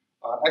opinion.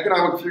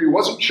 Economic theory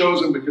wasn't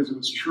chosen because it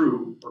was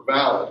true or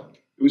valid.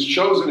 It was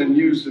chosen and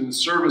used in the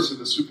service of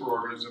the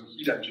superorganism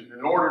heat engine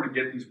in order to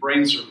get these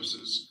brain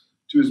services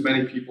to as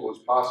many people as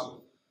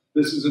possible.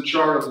 This is a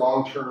chart of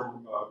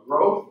long-term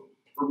growth.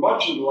 For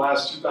much of the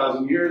last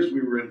 2,000 years,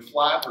 we were in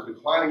flat or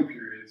declining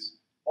periods.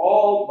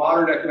 All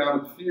modern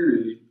economic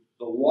theory,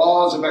 the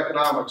laws of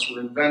economics,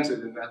 were invented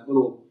in that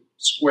little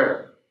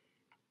square.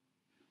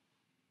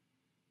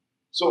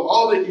 So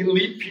all the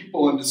elite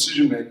people and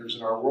decision makers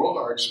in our world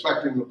are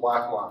expecting the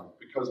black line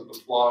because of the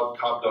flawed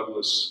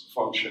Cobb-Douglas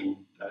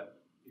function that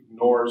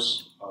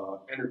ignores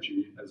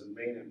energy as a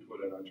main input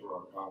into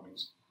our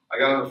economies. I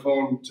got on the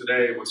phone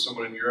today with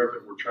someone in Europe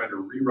and we're trying to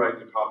rewrite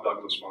the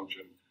Cobb-Douglas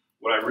function.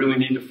 What I really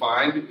need to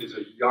find is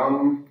a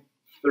young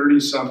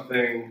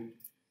 30-something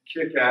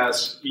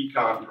kick-ass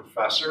econ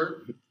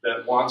professor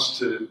that wants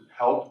to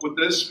help with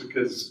this,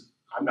 because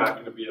I'm not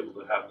going to be able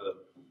to have the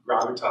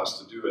gravitas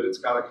to do it. It's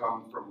got to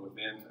come from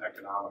within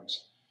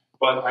economics.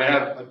 But I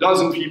have a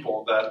dozen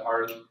people that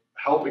are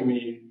helping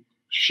me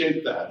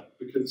shape that,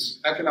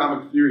 because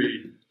economic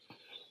theory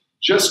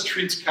just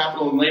treats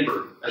capital and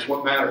labor as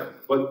what matter.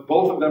 But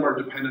both of them are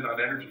dependent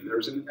on energy.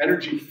 There's an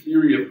energy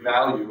theory of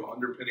value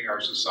underpinning our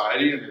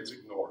society, and it's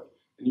ignored.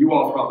 And you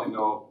all probably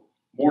know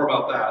more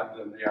about that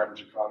than the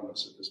average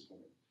economist at this point.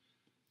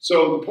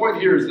 So the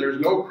point here is there's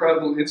no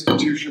credible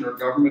institution or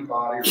government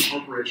body or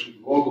corporation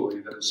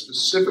globally that is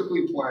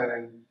specifically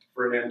planning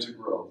for an end to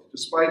growth,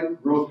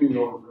 despite growth being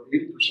over for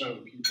 80%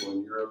 of the people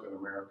in Europe and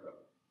America,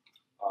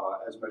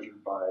 as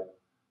measured by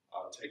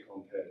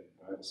take-home pay.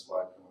 I have a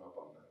slide coming up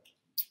on that.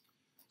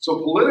 So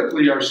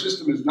politically, our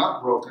system is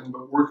not broken,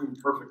 but working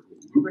perfectly.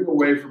 Moving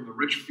away from the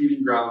rich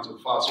feeding grounds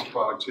of fossil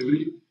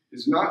productivity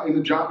is not in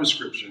the job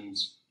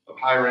descriptions of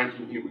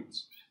high-ranking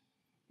humans.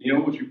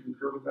 Neil, would you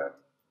concur with that?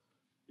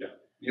 Yeah,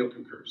 Neil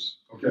concurs.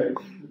 Okay.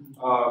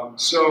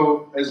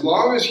 So as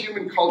long as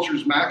human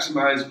cultures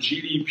maximize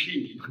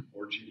GDP,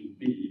 or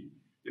GDP,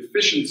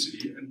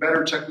 efficiency, and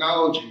better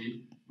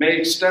technology may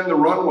extend the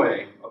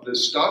runway of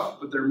this stuff,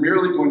 but they're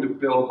merely going to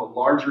build a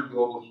larger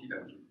global heat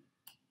engine.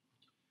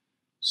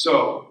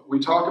 So we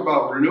talk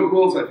about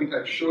renewables. I think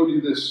I've showed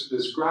you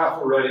this graph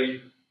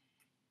already.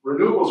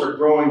 Renewables are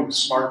growing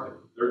smartly.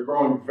 They're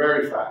growing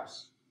very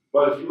fast.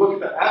 But if you look at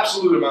the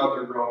absolute amount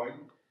they're growing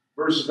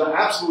versus the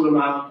absolute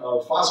amount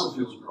of fossil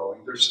fuels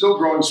growing, they're still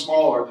growing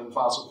smaller than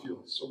fossil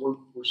fuels. So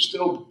we're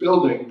still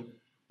building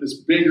this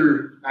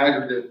bigger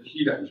aggregate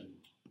heat engine.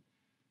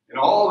 And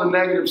all the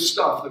negative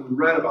stuff that we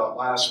read about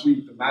last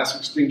week, the mass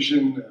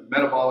extinction, and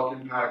metabolic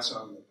impacts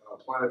on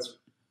the planet's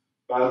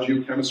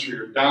biogeochemistry,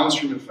 are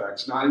downstream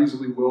effects not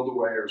easily willed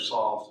away or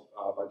solved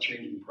by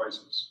changing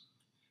prices.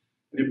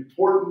 An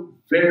important,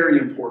 very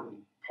important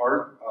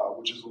part,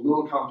 which is a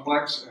little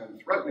complex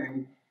and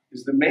threatening,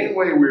 is the main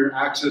way we're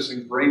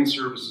accessing brain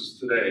services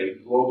today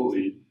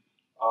globally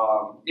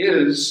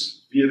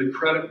is via the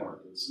credit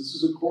markets. This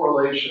is a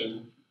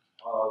correlation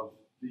of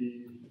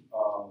the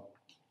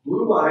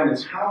blue line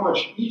is how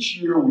much each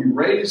year we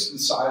raise the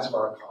size of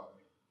our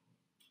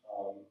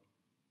economy,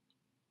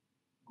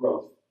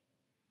 growth.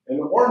 And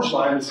the orange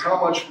line is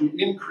how much we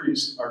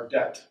increase our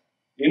debt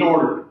in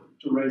order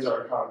to raise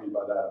our economy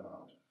by that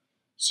amount.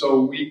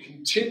 So we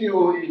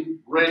continually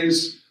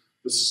raise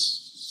the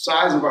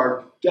size of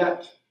our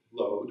debt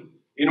load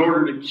in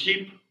order to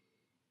keep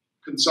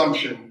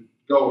consumption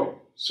going.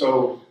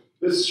 So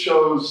this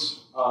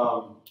shows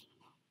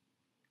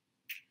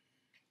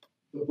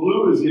the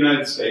blue is the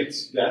United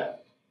States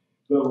debt.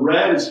 The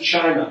red is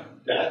China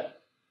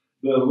debt.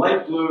 The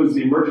light blue is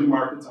the emerging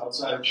markets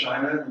outside of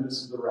China, and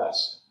this is the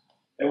rest.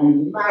 And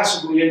we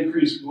massively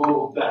increased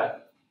global debt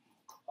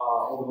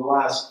over the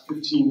last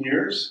 15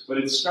 years, but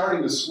it's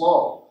starting to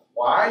slow.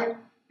 Why?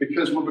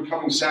 Because we're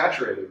becoming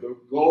saturated. The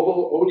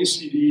global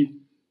OECD,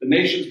 the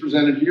nations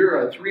presented here,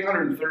 are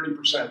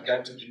 330%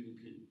 debt to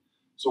GDP.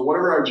 So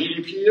whatever our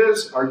GDP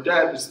is, our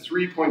debt is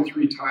 3.3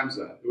 times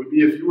that. It would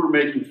be if you were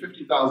making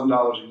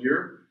 $50,000 a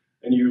year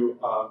and you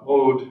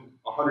owed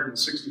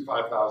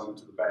 $165,000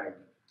 to the bank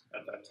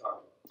at that time.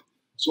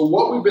 So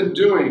what we've been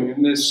doing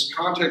in this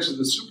context of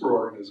the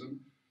superorganism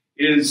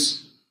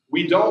is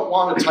we don't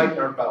want to tighten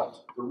our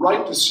belt. The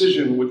right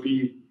decision would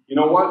be, you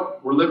know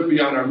what, we're living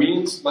beyond our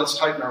means, let's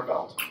tighten our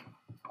belt.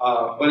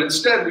 But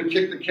instead we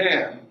kick the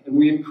can, and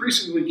we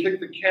increasingly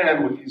kick the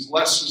can with these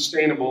less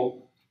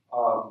sustainable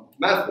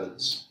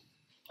methods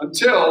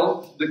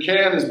until the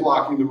can is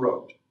blocking the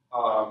road.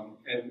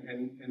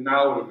 And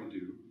now what do we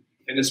do?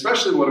 And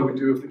especially what do we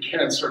do if the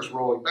can starts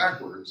rolling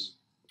backwards?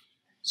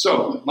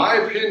 So my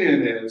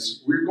opinion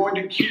is we're going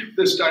to keep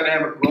this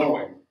dynamic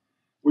going.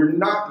 We're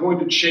not going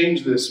to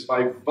change this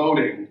by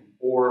voting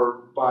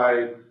or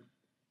by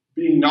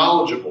being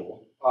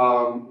knowledgeable.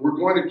 We're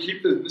going to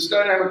keep this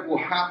dynamic will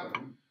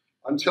happen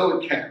until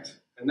it can't.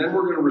 And then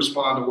we're going to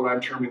respond to what I'm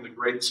terming the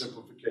great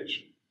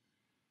simplification.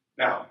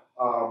 Now,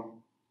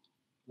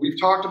 we've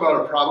talked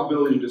about a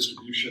probability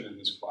distribution in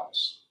this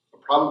class, a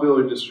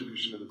probability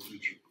distribution of the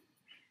future.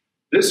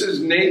 This is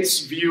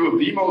Nate's view of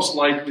the most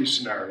likely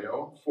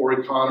scenario for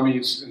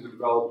economies in the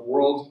developed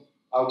world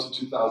out to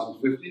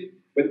 2050.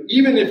 But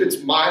even if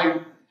it's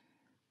my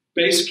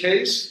base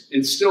case,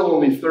 it's still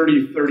only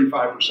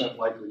 35%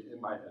 likely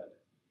in my head.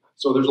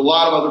 So there's a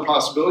lot of other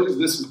possibilities.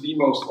 This is the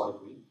most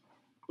likely.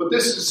 But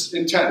this is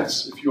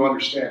intense, if you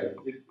understand it.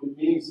 It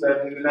means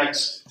that in the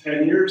next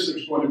 10 years,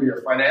 there's going to be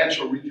a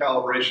financial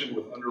recalibration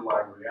with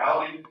underlying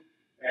reality,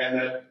 and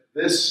that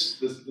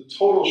the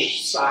total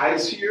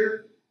size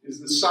here is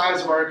the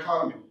size of our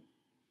economy.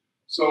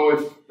 So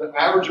if the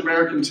average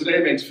American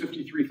today makes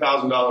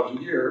 $53,000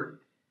 a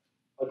year,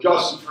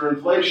 adjusted for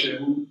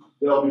inflation,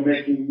 they'll be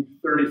making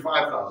 $35,000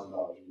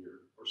 a year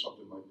or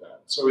something like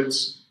that. So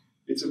it's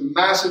a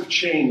massive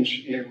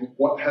change in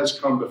what has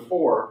come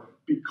before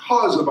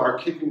because of our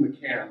kicking the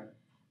can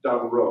down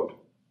the road.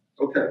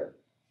 Okay,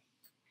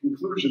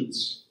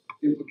 conclusions,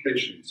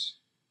 implications.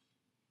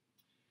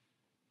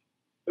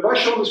 Have I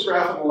shown this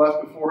graph on the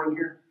left before in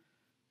here?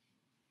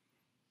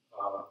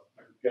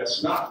 I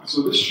guess not.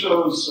 So this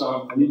shows,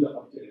 I need to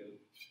update it.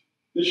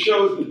 This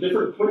shows the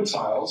different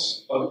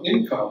quintiles of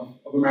income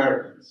of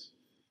Americans.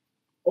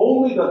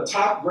 Only the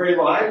top gray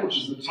line, which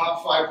is the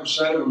top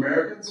 5% of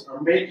Americans,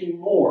 are making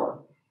more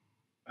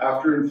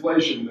after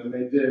inflation than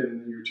they did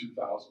in the year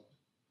 2000.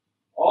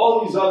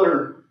 All these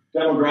other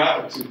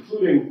demographics,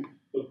 including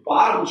the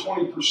bottom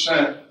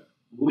 20%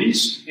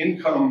 least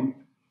income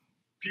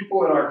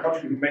people in our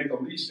country who make the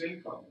least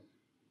income,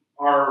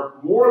 are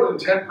more than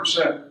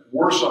 10%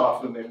 worse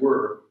off than they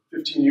were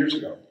 15 years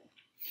ago.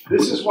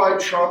 This is why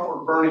Trump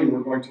or Bernie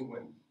were going to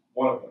win,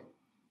 one of them,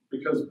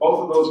 because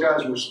both of those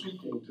guys were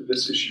speaking to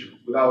this issue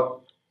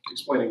without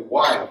explaining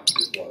why it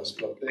was,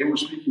 but they were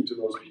speaking to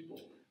those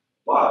people.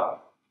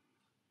 But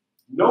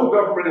no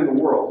government in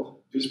the world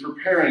is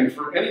preparing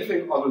for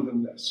anything other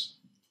than this.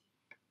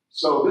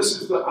 So this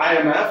is the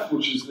IMF,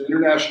 which is the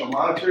International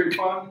Monetary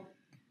Fund.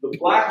 The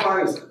black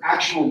line is the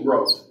actual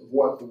growth of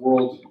what the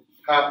world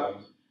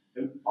happened.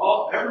 And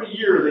every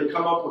year they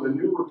come up with a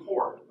new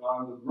report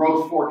on the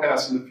growth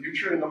forecast in the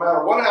future, and no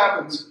matter what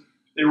happens,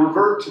 they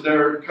revert to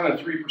their kind of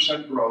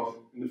 3% growth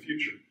in the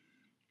future.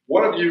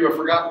 One of you, I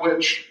forgot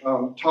which,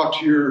 talked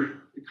to your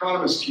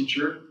economist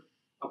teacher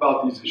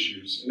about these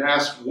issues and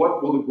asked,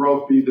 what will the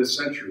growth be this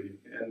century?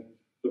 And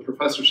the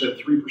professor said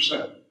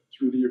 3%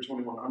 through the year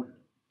 2100.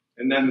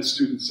 And then the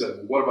student said,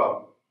 well, what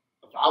about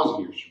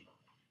 1,000 years from now?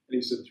 And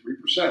he said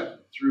 3%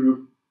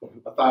 through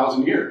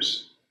 1,000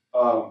 years.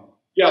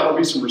 Yeah, there'll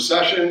be some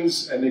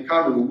recessions, and the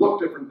economy will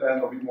look different then.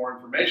 There'll be more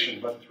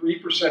information, but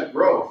 3%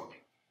 growth.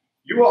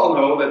 You all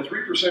know that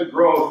 3%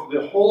 growth,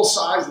 the whole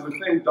size of the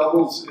thing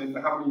doubles in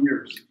how many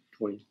years?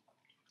 20.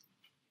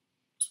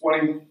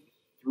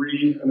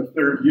 23 and a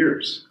third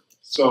years.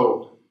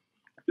 So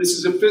this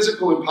is a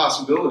physical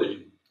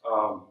impossibility,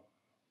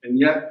 and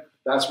yet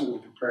that's what we're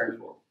preparing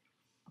for.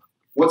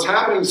 What's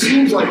happening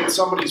seems like it's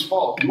somebody's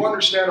fault. You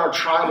understand our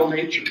tribal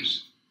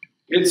natures.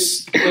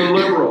 It's the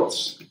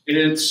liberals.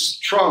 It's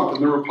Trump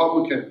and the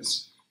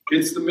Republicans.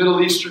 It's the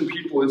Middle Eastern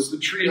people. It's the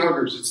tree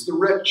huggers. It's the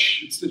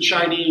rich. It's the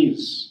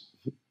Chinese.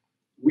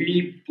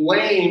 We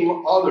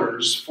blame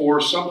others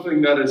for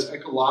something that is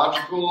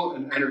ecological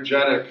and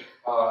energetic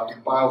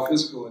and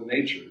biophysical in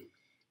nature.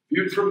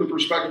 Viewed from the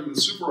perspective of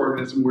the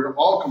superorganism, we're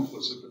all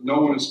complicit, but no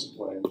one is to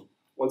blame.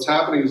 What's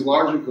happening is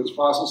largely because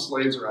fossil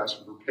slaves are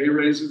asking for pay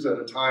raises at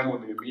a time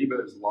when the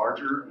amoeba is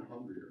larger and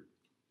hungrier.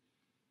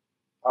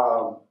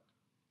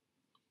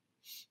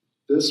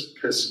 This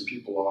pisses some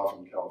people off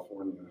in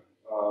California.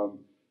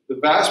 The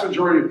vast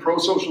majority of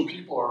pro-social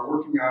people are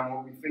working on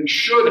what we think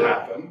should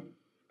happen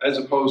as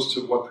opposed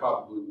to what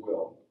probably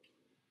will.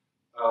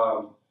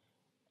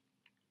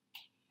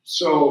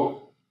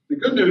 So the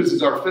good news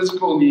is our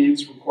physical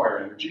needs require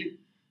energy.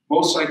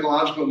 Most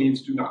psychological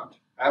needs do not.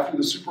 After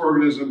the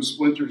superorganism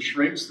splinter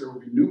shrinks, there will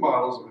be new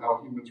models of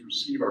how humans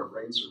receive our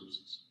brain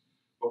services.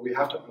 But we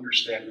have to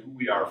understand who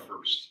we are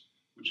first,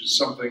 which is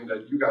something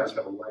that you guys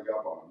have a leg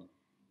up on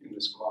in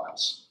this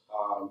class.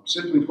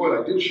 Simply put,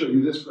 I did show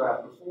you this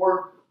graph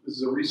before. This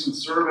is a recent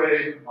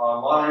survey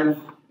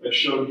online that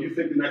showed you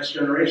think the next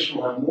generation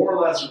will have more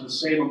or less of the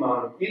same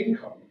amount of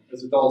income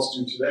as adults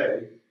do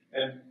today,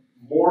 and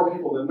more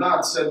people than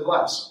not said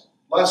less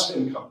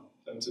income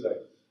than today.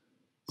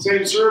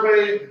 Same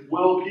survey,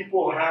 will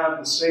people have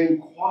the same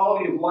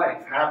quality of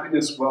life,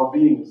 happiness,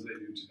 well-being as they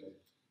do today?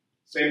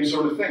 Same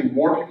sort of thing.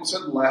 More people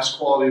said less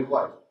quality of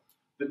life.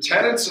 The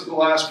tenets of the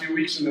last few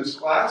weeks in this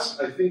class,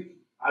 I think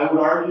I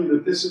would argue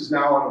that this is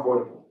now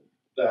unavoidable,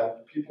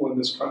 that people in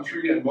this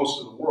country and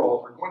most of the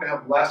world are going to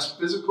have less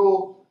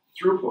physical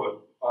throughput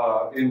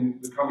in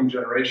the coming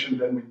generation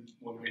than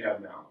we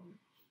have now.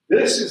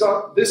 This is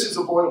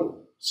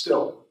avoidable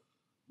still,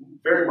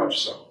 very much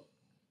so.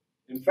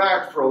 In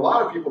fact, for a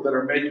lot of people that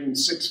are making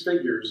six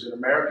figures in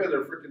America,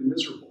 they're freaking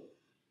miserable.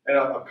 And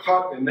a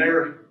cut in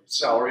their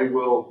salary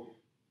will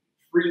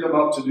free them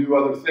up to do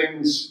other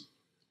things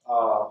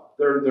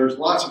there's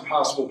lots of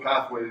possible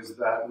pathways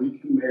that we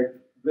can make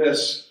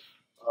this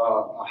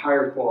a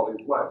higher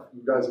quality of life.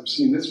 You guys have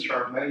seen this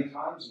chart many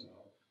times now.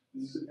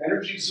 This is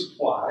energy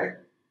supply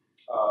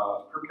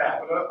per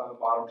capita on the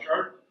bottom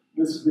chart.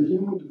 This is the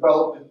Human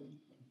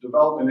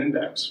Development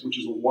Index, which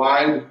is a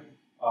wide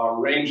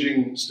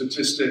ranging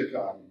statistic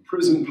on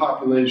prison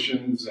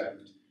populations and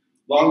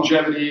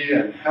longevity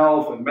and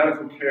health and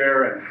medical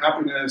care and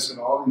happiness and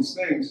all these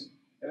things.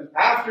 And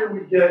after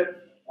we get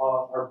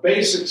our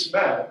basics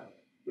met,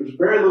 there's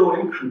very little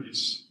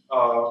increase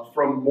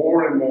from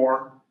more and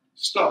more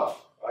stuff.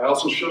 I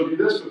also showed you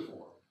this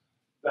before,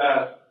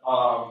 that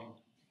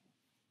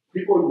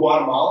people in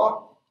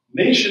Guatemala,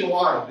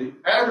 nationwide, the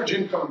average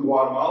income in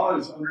Guatemala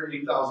is under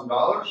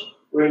 $8,000,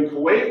 where in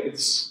Kuwait,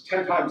 it's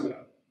 10 times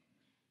that.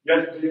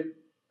 Yet the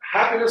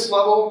happiness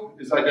level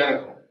is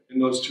identical in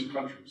those two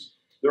countries.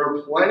 There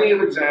are plenty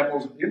of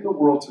examples in the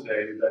world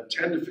today that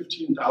 $10,000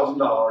 to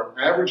 $15,000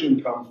 average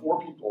income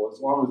for people, as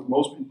long as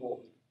most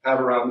people have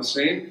around the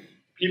same,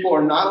 people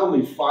are not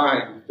only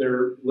fine,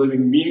 they're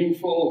living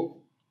meaningful,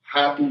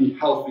 happy,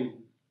 healthy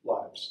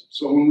lives.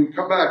 So when we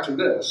come back to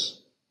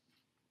this,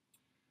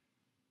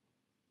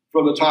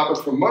 from the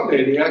topic from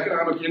Monday, the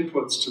economic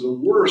inputs to the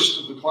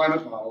worst of the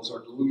climate models are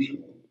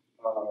delusional.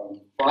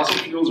 Fossil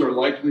fuels are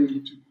likely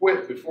to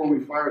quit before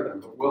we fire them,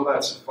 but will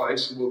that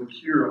suffice, and will the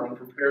cure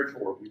unprepared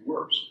for be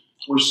worse?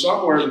 We're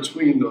somewhere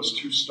between those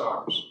two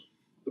stars.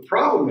 The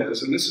problem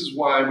is, and this is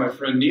why my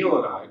friend Neil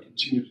and I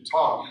continue to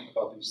talk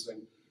about these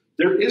things,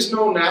 there is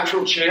no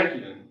natural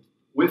champion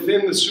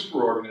within the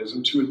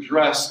superorganism to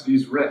address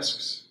these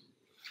risks.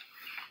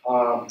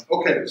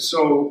 Okay,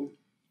 so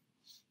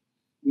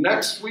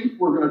next week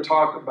we're going to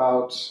talk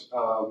about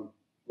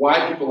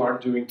why people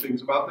aren't doing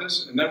things about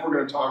this, and then we're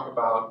going to talk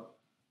about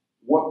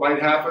what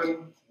might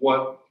happen,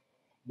 what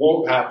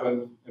won't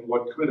happen, and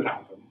what could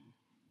happen,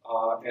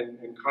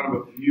 and kind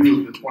of a view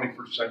of the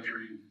 21st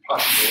century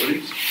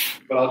possibilities.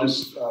 But I'll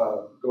just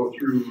go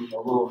through a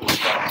little bit of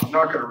stuff. I'm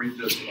not going to read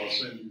this, but I'll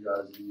send you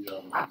guys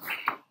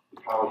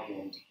the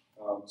PowerPoint.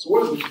 So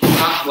what is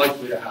not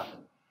likely to happen?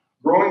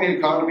 Growing the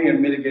economy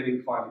and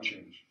mitigating climate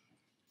change.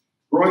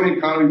 Growing the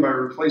economy by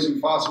replacing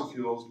fossil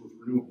fuels with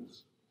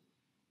renewables.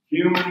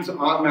 Humans en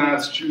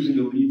masse choosing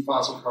to leave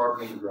fossil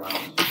carbon in the ground,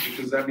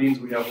 because that means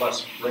we have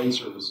less brain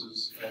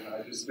services. And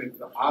I just think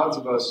the odds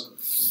of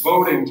us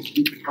voting to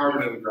keep the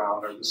carbon in the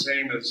ground are the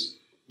same as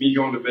me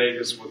going to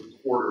Vegas with a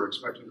quarter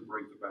expecting to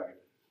break the bank.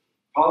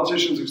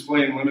 Politicians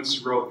explain limits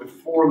to growth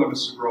before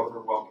limits to growth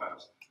are well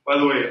passed. By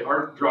the way,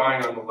 art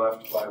drawing on the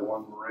left by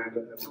one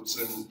Miranda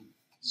Edwardson,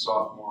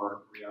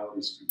 sophomore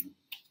reality student.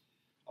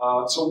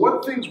 So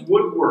what things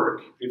would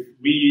work if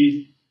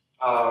we,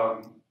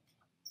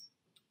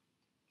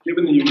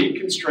 given the unique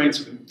constraints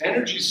of an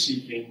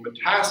energy-seeking,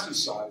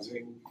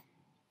 metastasizing,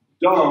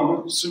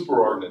 dumb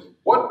superorganism,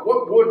 what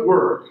would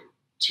work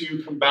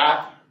to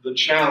combat the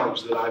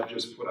challenge that I've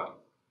just put out?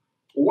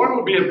 Well, one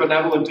would be a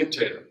benevolent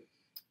dictator.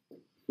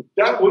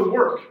 That would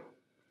work.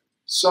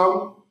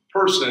 Some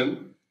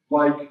person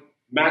like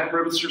Mac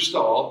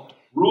Ribitzer-Stahl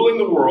ruling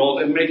the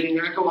world and making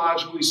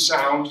ecologically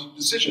sound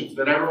decisions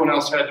that everyone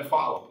else had to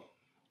follow.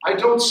 I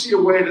don't see a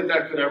way that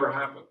that could ever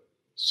happen.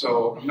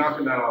 So I'm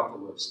knocking that off the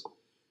list.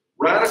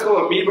 Radical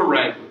amoeba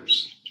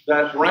wranglers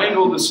that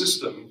wrangle the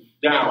system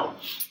down.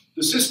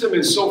 The system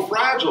is so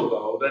fragile,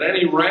 though, that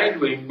any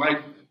wrangling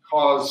might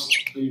cause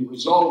the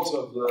results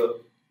of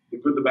the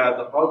good, the bad,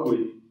 the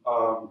ugly.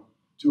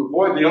 To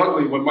avoid the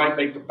ugly, what might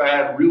make the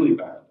bad really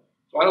bad.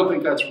 So I don't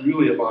think that's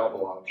really a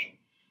viable option.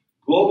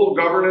 Global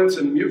governance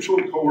and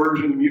mutual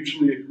coercion,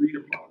 mutually agreed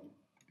upon,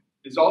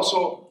 is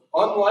also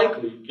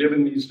unlikely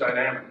given these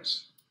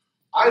dynamics.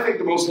 I think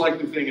the most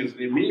likely thing is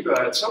the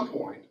amoeba at some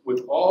point,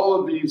 with all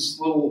of these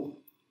little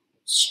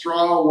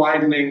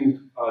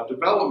straw-widening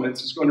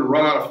developments, is going to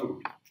run out of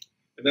food.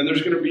 And then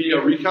there's going to be a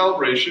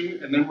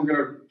recalibration, and then we're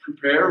going to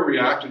prepare,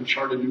 react, and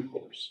chart a new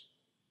course.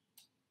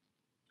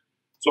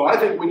 So I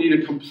think we need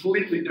a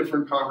completely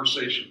different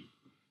conversation.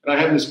 And I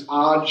have this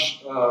odd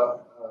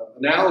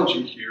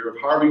analogy here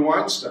of Harvey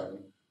Weinstein.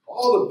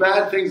 All the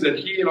bad things that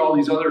he and all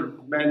these other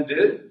men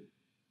did,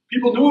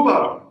 people knew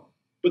about them,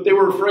 but they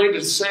were afraid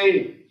to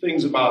say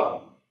things about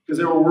them because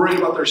they were worried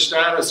about their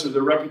status or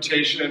their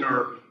reputation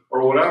or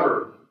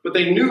whatever. But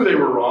they knew they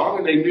were wrong,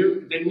 and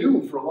they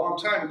knew for a long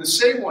time. In the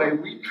same way,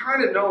 we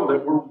kind of know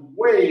that we're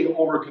way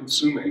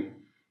over-consuming,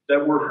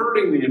 that we're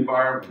hurting the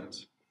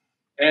environment.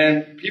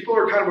 And people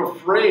are kind of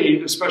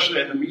afraid,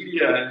 especially in the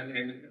media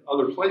and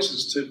other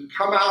places, to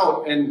come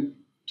out and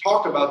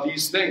talk about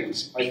these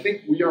things. I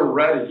think we are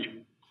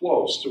ready,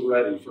 close to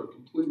ready, for a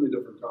completely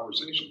different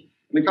conversation.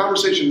 And the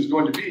conversation is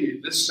going to be,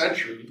 this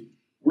century,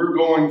 we're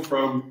going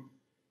from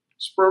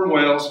sperm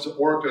whales to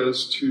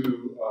orcas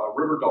to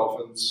river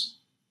dolphins,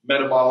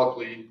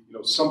 metabolically,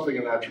 something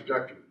in that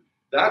trajectory.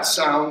 That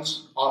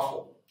sounds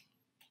awful.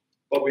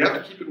 But we have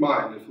to keep in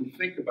mind, if we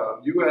think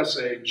about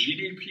USA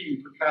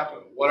GDP per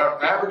capita, what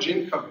our average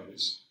income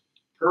is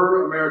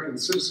per American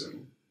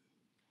citizen,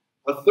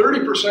 a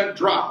 30%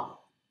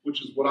 drop,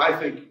 which is what I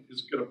think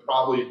is going to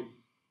probably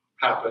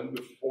happen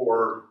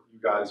before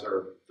guys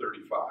are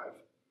 35.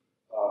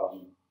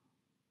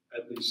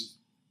 At least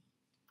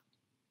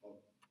a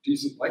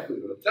decent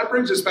likelihood. That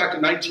brings us back to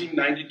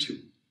 1992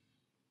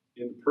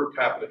 in per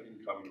capita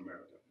income in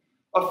America.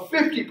 A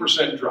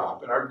 50%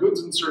 drop in our goods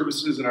and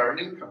services and our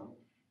income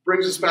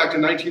brings us back to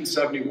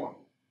 1971.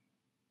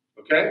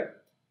 Okay?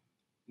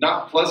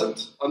 Not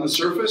pleasant on the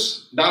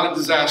surface, not a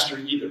disaster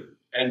either,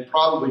 and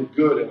probably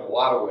good in a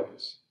lot of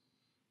ways.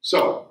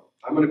 So,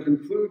 I'm going to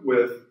conclude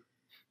with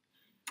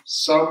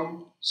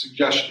some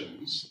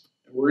suggestions,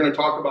 and we're going to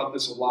talk about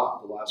this a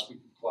lot the last week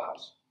of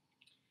class.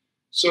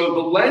 So the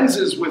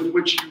lenses with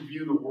which you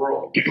view the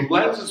world, the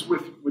lenses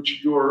with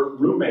which your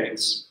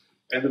roommates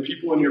and the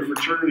people in your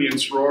fraternity and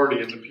sorority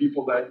and the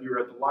people that you're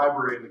at the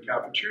library and the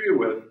cafeteria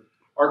with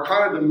are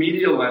kind of the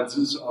media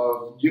lenses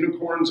of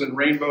unicorns and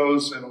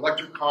rainbows and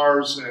electric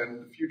cars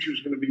and the future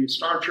is going to be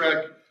Star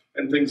Trek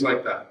and things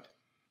like that.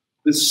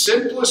 The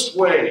simplest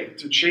way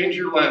to change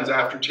your lens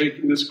after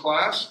taking this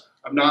class,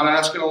 I'm not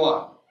asking a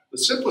lot. The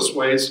simplest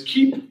way is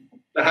keep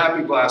the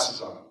happy glasses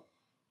on.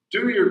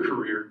 Do your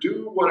career,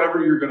 do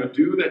whatever you're going to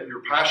do that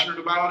you're passionate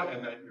about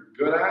and that you're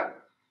good at,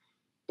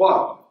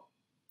 but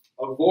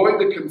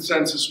avoid the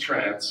consensus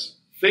trance,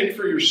 think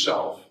for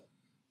yourself,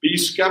 be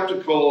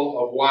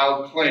skeptical of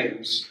wild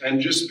claims,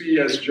 and just be,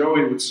 as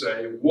Joey would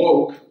say,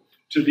 woke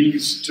to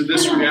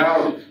this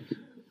reality.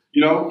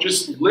 You know,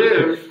 just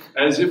live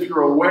as if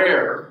you're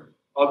aware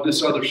of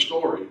this other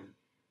story.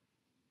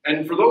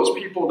 And for those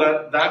people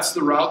that's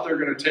the route they're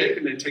going to take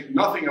and they take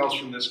nothing else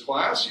from this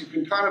class, you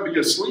can kind of be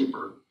a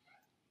sleeper.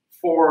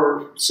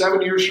 For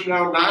 7 years from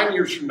now, 9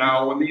 years from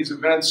now, when these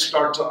events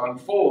start to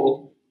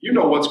unfold, you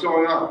know what's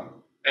going on.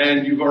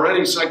 And you've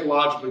already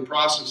psychologically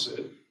processed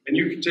it. And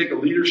you can take a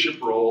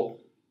leadership role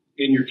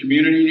in your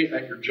community,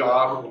 at your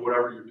job, or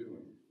whatever you're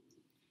doing.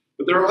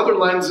 But there are other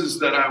lenses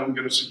that I'm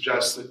going to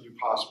suggest that you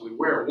possibly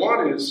wear.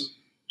 One is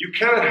you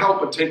cannot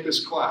help but take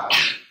this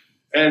class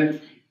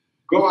and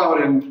go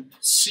out and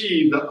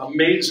see the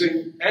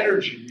amazing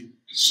energy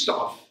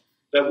stuff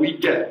that we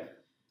get.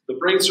 The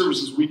brain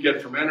services we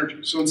get from energy.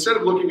 So instead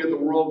of looking at the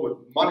world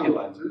with money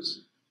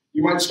lenses,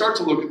 you might start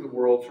to look at the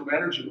world from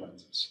energy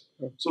lenses.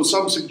 So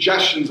some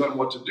suggestions on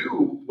what to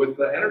do with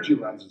the energy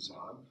lenses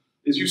on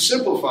is you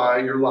simplify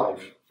your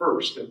life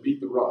first and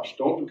beat the rush.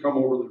 Don't become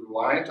overly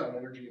reliant on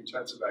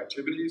energy-intensive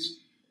activities.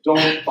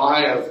 Don't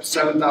buy a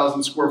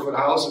 7,000 square foot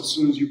house as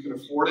soon as you can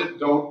afford it.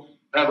 Don't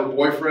have a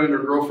boyfriend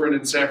or girlfriend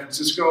in San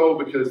Francisco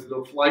because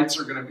the flights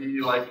are going to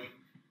be like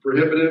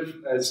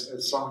prohibitive as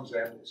some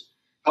examples.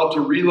 Help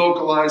to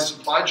relocalize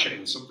supply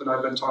chains, something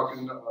I've been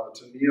talking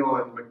to Neil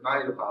and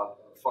McKnight about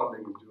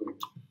funding and doing.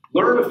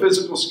 Learn a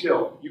physical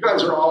skill. You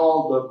guys are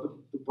all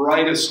the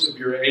brightest of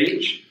your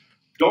age.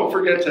 Don't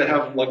forget to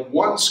have like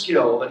one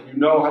skill that you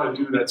know how to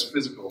do that's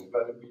physical,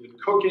 whether it be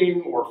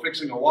cooking or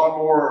fixing a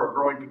lawnmower or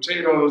growing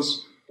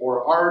potatoes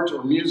or art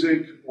or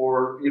music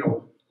or, you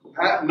know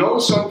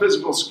some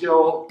physical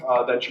skill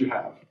that you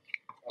have.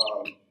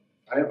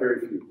 I have very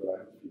few, but I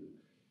have a few.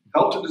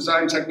 Help to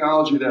design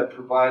technology that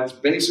provides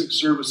basic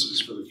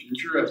services for the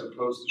future as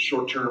opposed to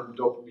short-term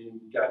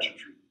dopamine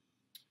gadgetry.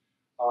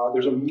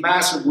 There's a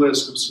massive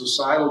list of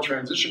societal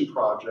transition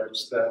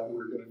projects that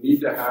we're going to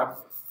need to have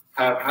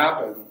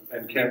happen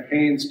and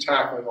campaigns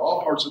tackling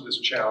all parts of this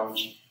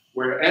challenge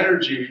where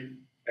energy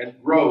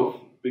and growth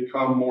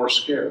become more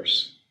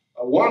scarce.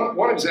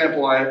 One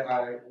example,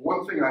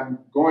 one thing I'm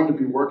going to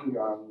be working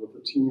on with the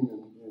team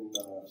in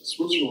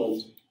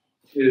Switzerland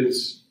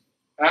is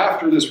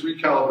after this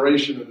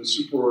recalibration of the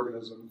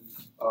superorganism,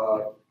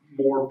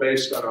 more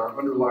based on our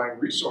underlying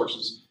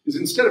resources, is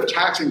instead of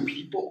taxing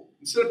people,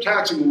 instead of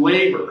taxing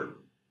labor,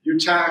 you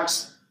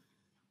tax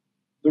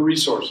the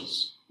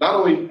resources, not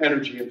only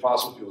energy and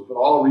fossil fuels, but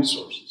all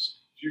resources.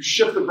 You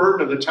shift the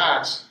burden of the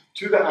tax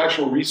to the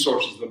actual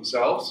resources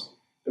themselves,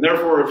 and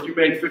therefore, if you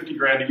make 50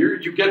 grand a year,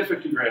 you get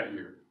 50 grand a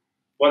year.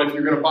 But if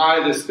you're going to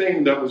buy this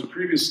thing that was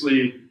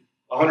previously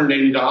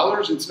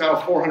 $180, it's now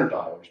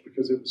 $400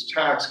 because it was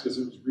taxed because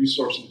it was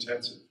resource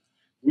intensive.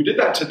 If we did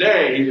that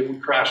today, it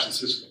would crash the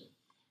system.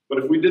 But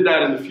if we did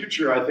that in the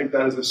future, I think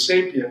that is a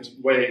sapient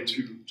way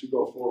to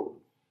go forward.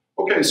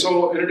 Okay,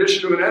 so in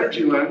addition to an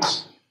energy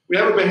lens, we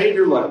have a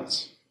behavior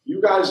lens.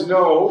 You guys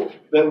know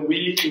that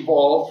we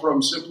evolved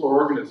from simpler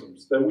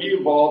organisms, that we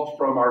evolved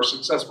from our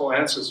successful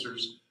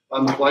ancestors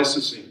on the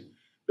Pleistocene.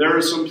 There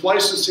are some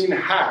Pleistocene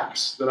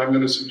hacks that I'm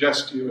going to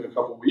suggest to you in a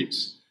couple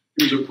weeks.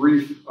 Here's a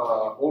brief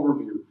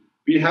overview.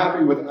 Be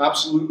happy with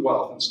absolute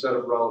wealth instead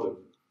of relative.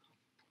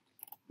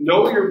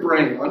 Know your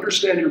brain.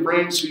 Understand your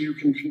brain so you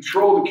can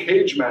control the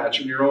cage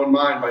match in your own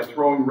mind by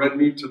throwing red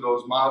meat to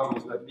those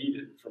modules that need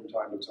it from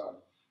time to time.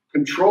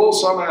 Control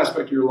some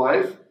aspect of your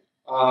life,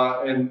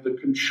 and the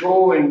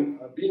controlling,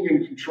 being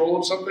in control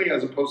of something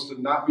as opposed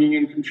to not being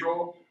in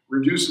control,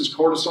 reduces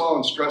cortisol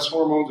and stress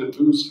hormones. It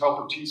boosts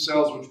helper T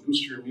cells, which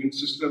boost your immune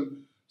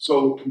system.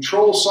 So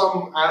control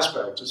some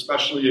aspect,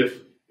 especially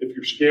if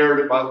you're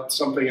scared about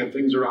something and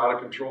things are out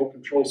of control,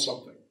 control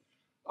something.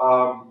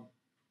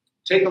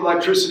 Take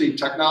electricity,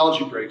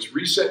 technology breaks,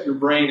 reset your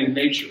brain in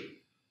nature.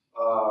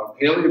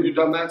 Haley, have you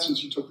done that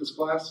since you took this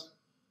class?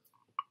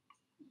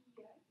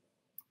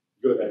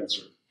 good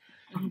answer.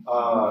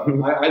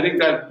 I think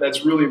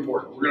that's really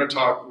important. We're going to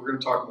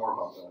talk more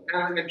about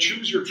that. And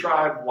choose your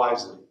tribe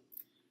wisely.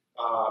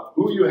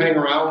 Who you hang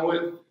around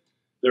with,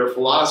 their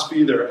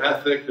philosophy, their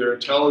ethic, their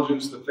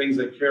intelligence, the things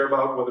they care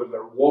about, whether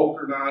they're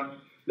woke or not.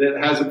 That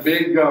has a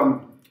big.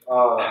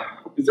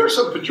 Is there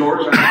some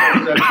pejorative aspect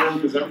to that term?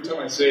 Because every time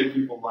I say it,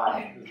 people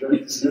laugh.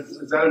 Is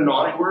that a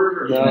naughty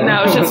word? Or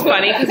no, it's just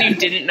funny because you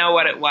didn't know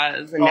what it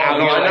was, and now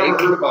you're I like...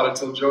 never heard about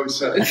it until Joey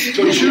said it.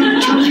 So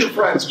choose your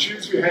friends.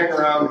 Choose who you hang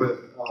around with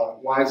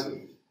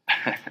wisely.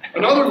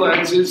 Another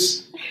lens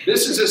is,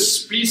 this is a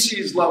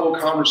species-level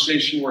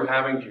conversation we're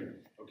having here,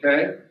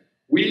 okay?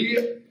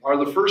 We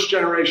are the first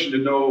generation to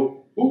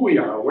know who we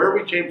are, where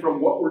we came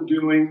from, what we're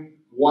doing,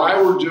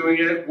 why we're doing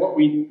it, what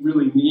we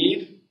really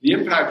need, the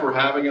impact we're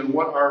having, and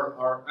what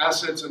our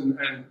assets and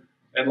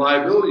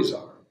liabilities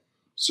are.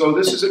 So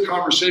this is a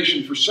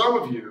conversation for some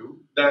of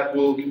you that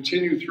will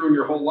continue through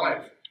your whole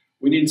life.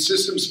 We need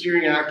system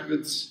steering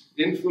activists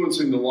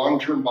influencing the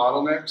long-term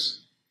bottlenecks.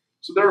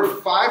 So there are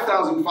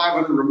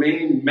 5,500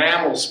 remaining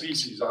mammal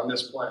species on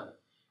this planet.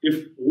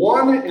 If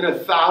 1 in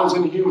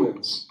 1,000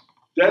 humans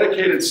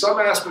dedicated some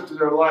aspect of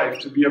their life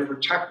to be a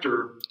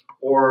protector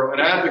or an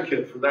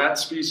advocate for that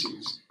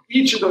species,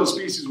 each of those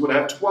species would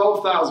have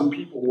 12,000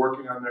 people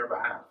working on their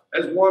behalf.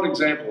 As one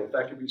example, if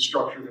that could be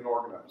structured and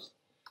organized.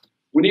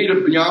 We need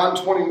a beyond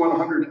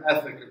 2100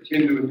 ethic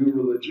akin to a new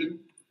religion,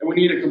 and we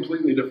need a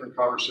completely different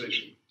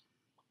conversation.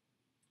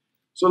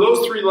 So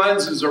those 3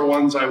 lenses are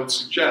ones I would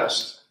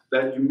suggest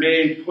that you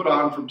may put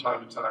on from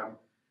time to time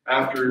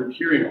after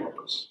hearing all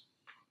this.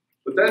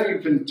 But then you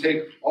can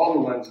take all the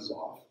lenses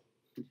off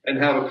and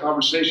have a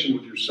conversation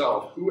with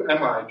yourself. Who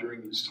am I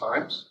during these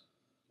times?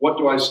 What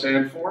do I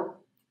stand for?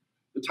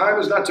 The time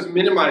is not to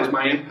minimize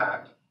my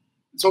impact.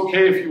 It's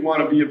okay if you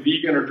want to be a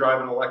vegan or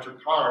drive an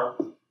electric car,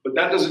 but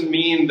that doesn't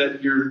mean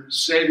that you're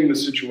saving the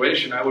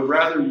situation. I would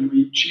rather you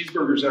eat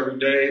cheeseburgers every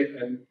day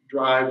and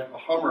drive a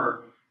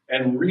Hummer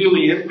and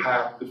really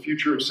impact the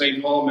future of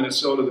St. Paul,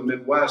 Minnesota, the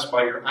Midwest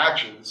by your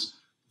actions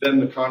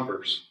than the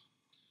converse.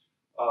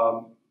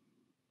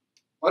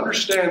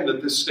 Understand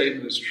that this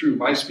statement is true.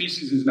 My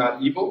species is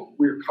not evil.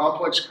 We are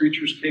complex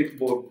creatures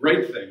capable of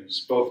great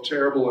things, both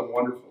terrible and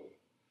wonderful.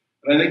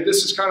 And I think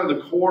this is kind of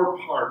the core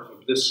part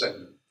of this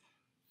segment.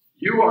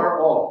 You are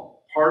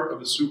all part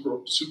of a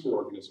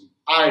superorganism.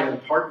 I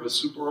am part of a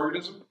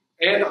superorganism,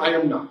 and I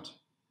am not.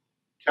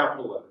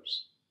 Capital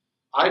letters.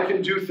 I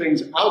can do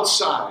things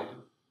outside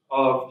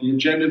of the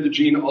agenda of the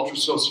gene,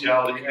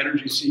 ultra-sociality,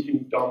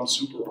 energy-seeking, dumb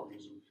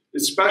superorganism.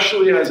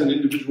 Especially as an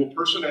individual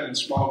person and in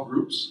small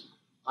groups,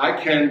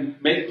 I can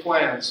make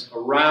plans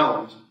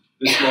around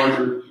this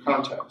larger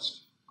context.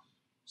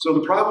 So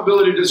the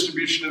probability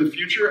distribution in the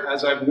future,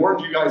 as I've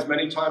warned you guys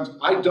many times,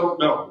 I don't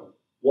know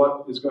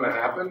what is going to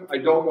happen. I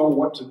don't know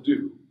what to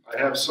do. I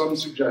have some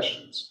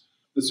suggestions.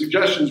 The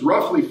suggestions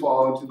roughly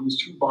fall into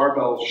these 2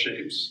 barbell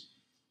shapes.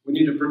 We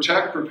need to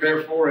protect,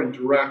 prepare for, and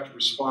direct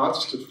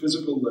response to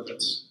physical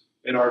limits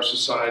in our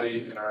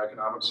society and our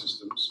economic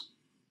systems.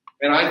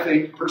 And I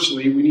think,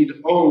 personally, we need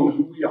to own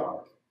who we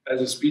are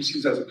as a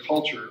species, as a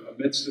culture,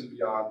 amidst and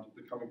beyond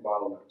the coming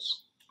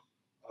bottlenecks.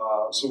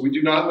 So we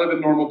do not live in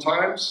normal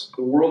times.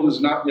 The world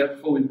is not yet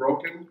fully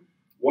broken.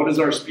 What is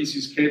our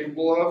species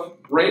capable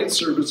of? Brain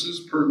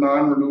services per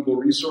non-renewable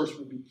resource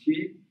will be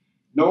key.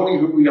 Knowing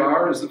who we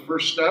are is the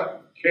first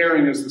step.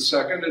 Caring is the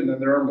second, and then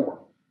there are more.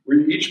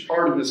 We're each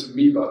part of this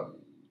amoeba,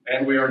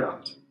 and we are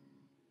not.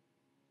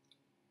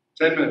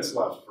 10 minutes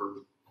left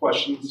for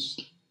questions,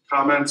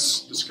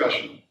 comments,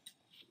 discussion.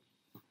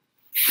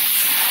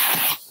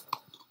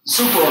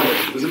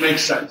 Superorganism, does it make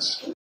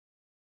sense?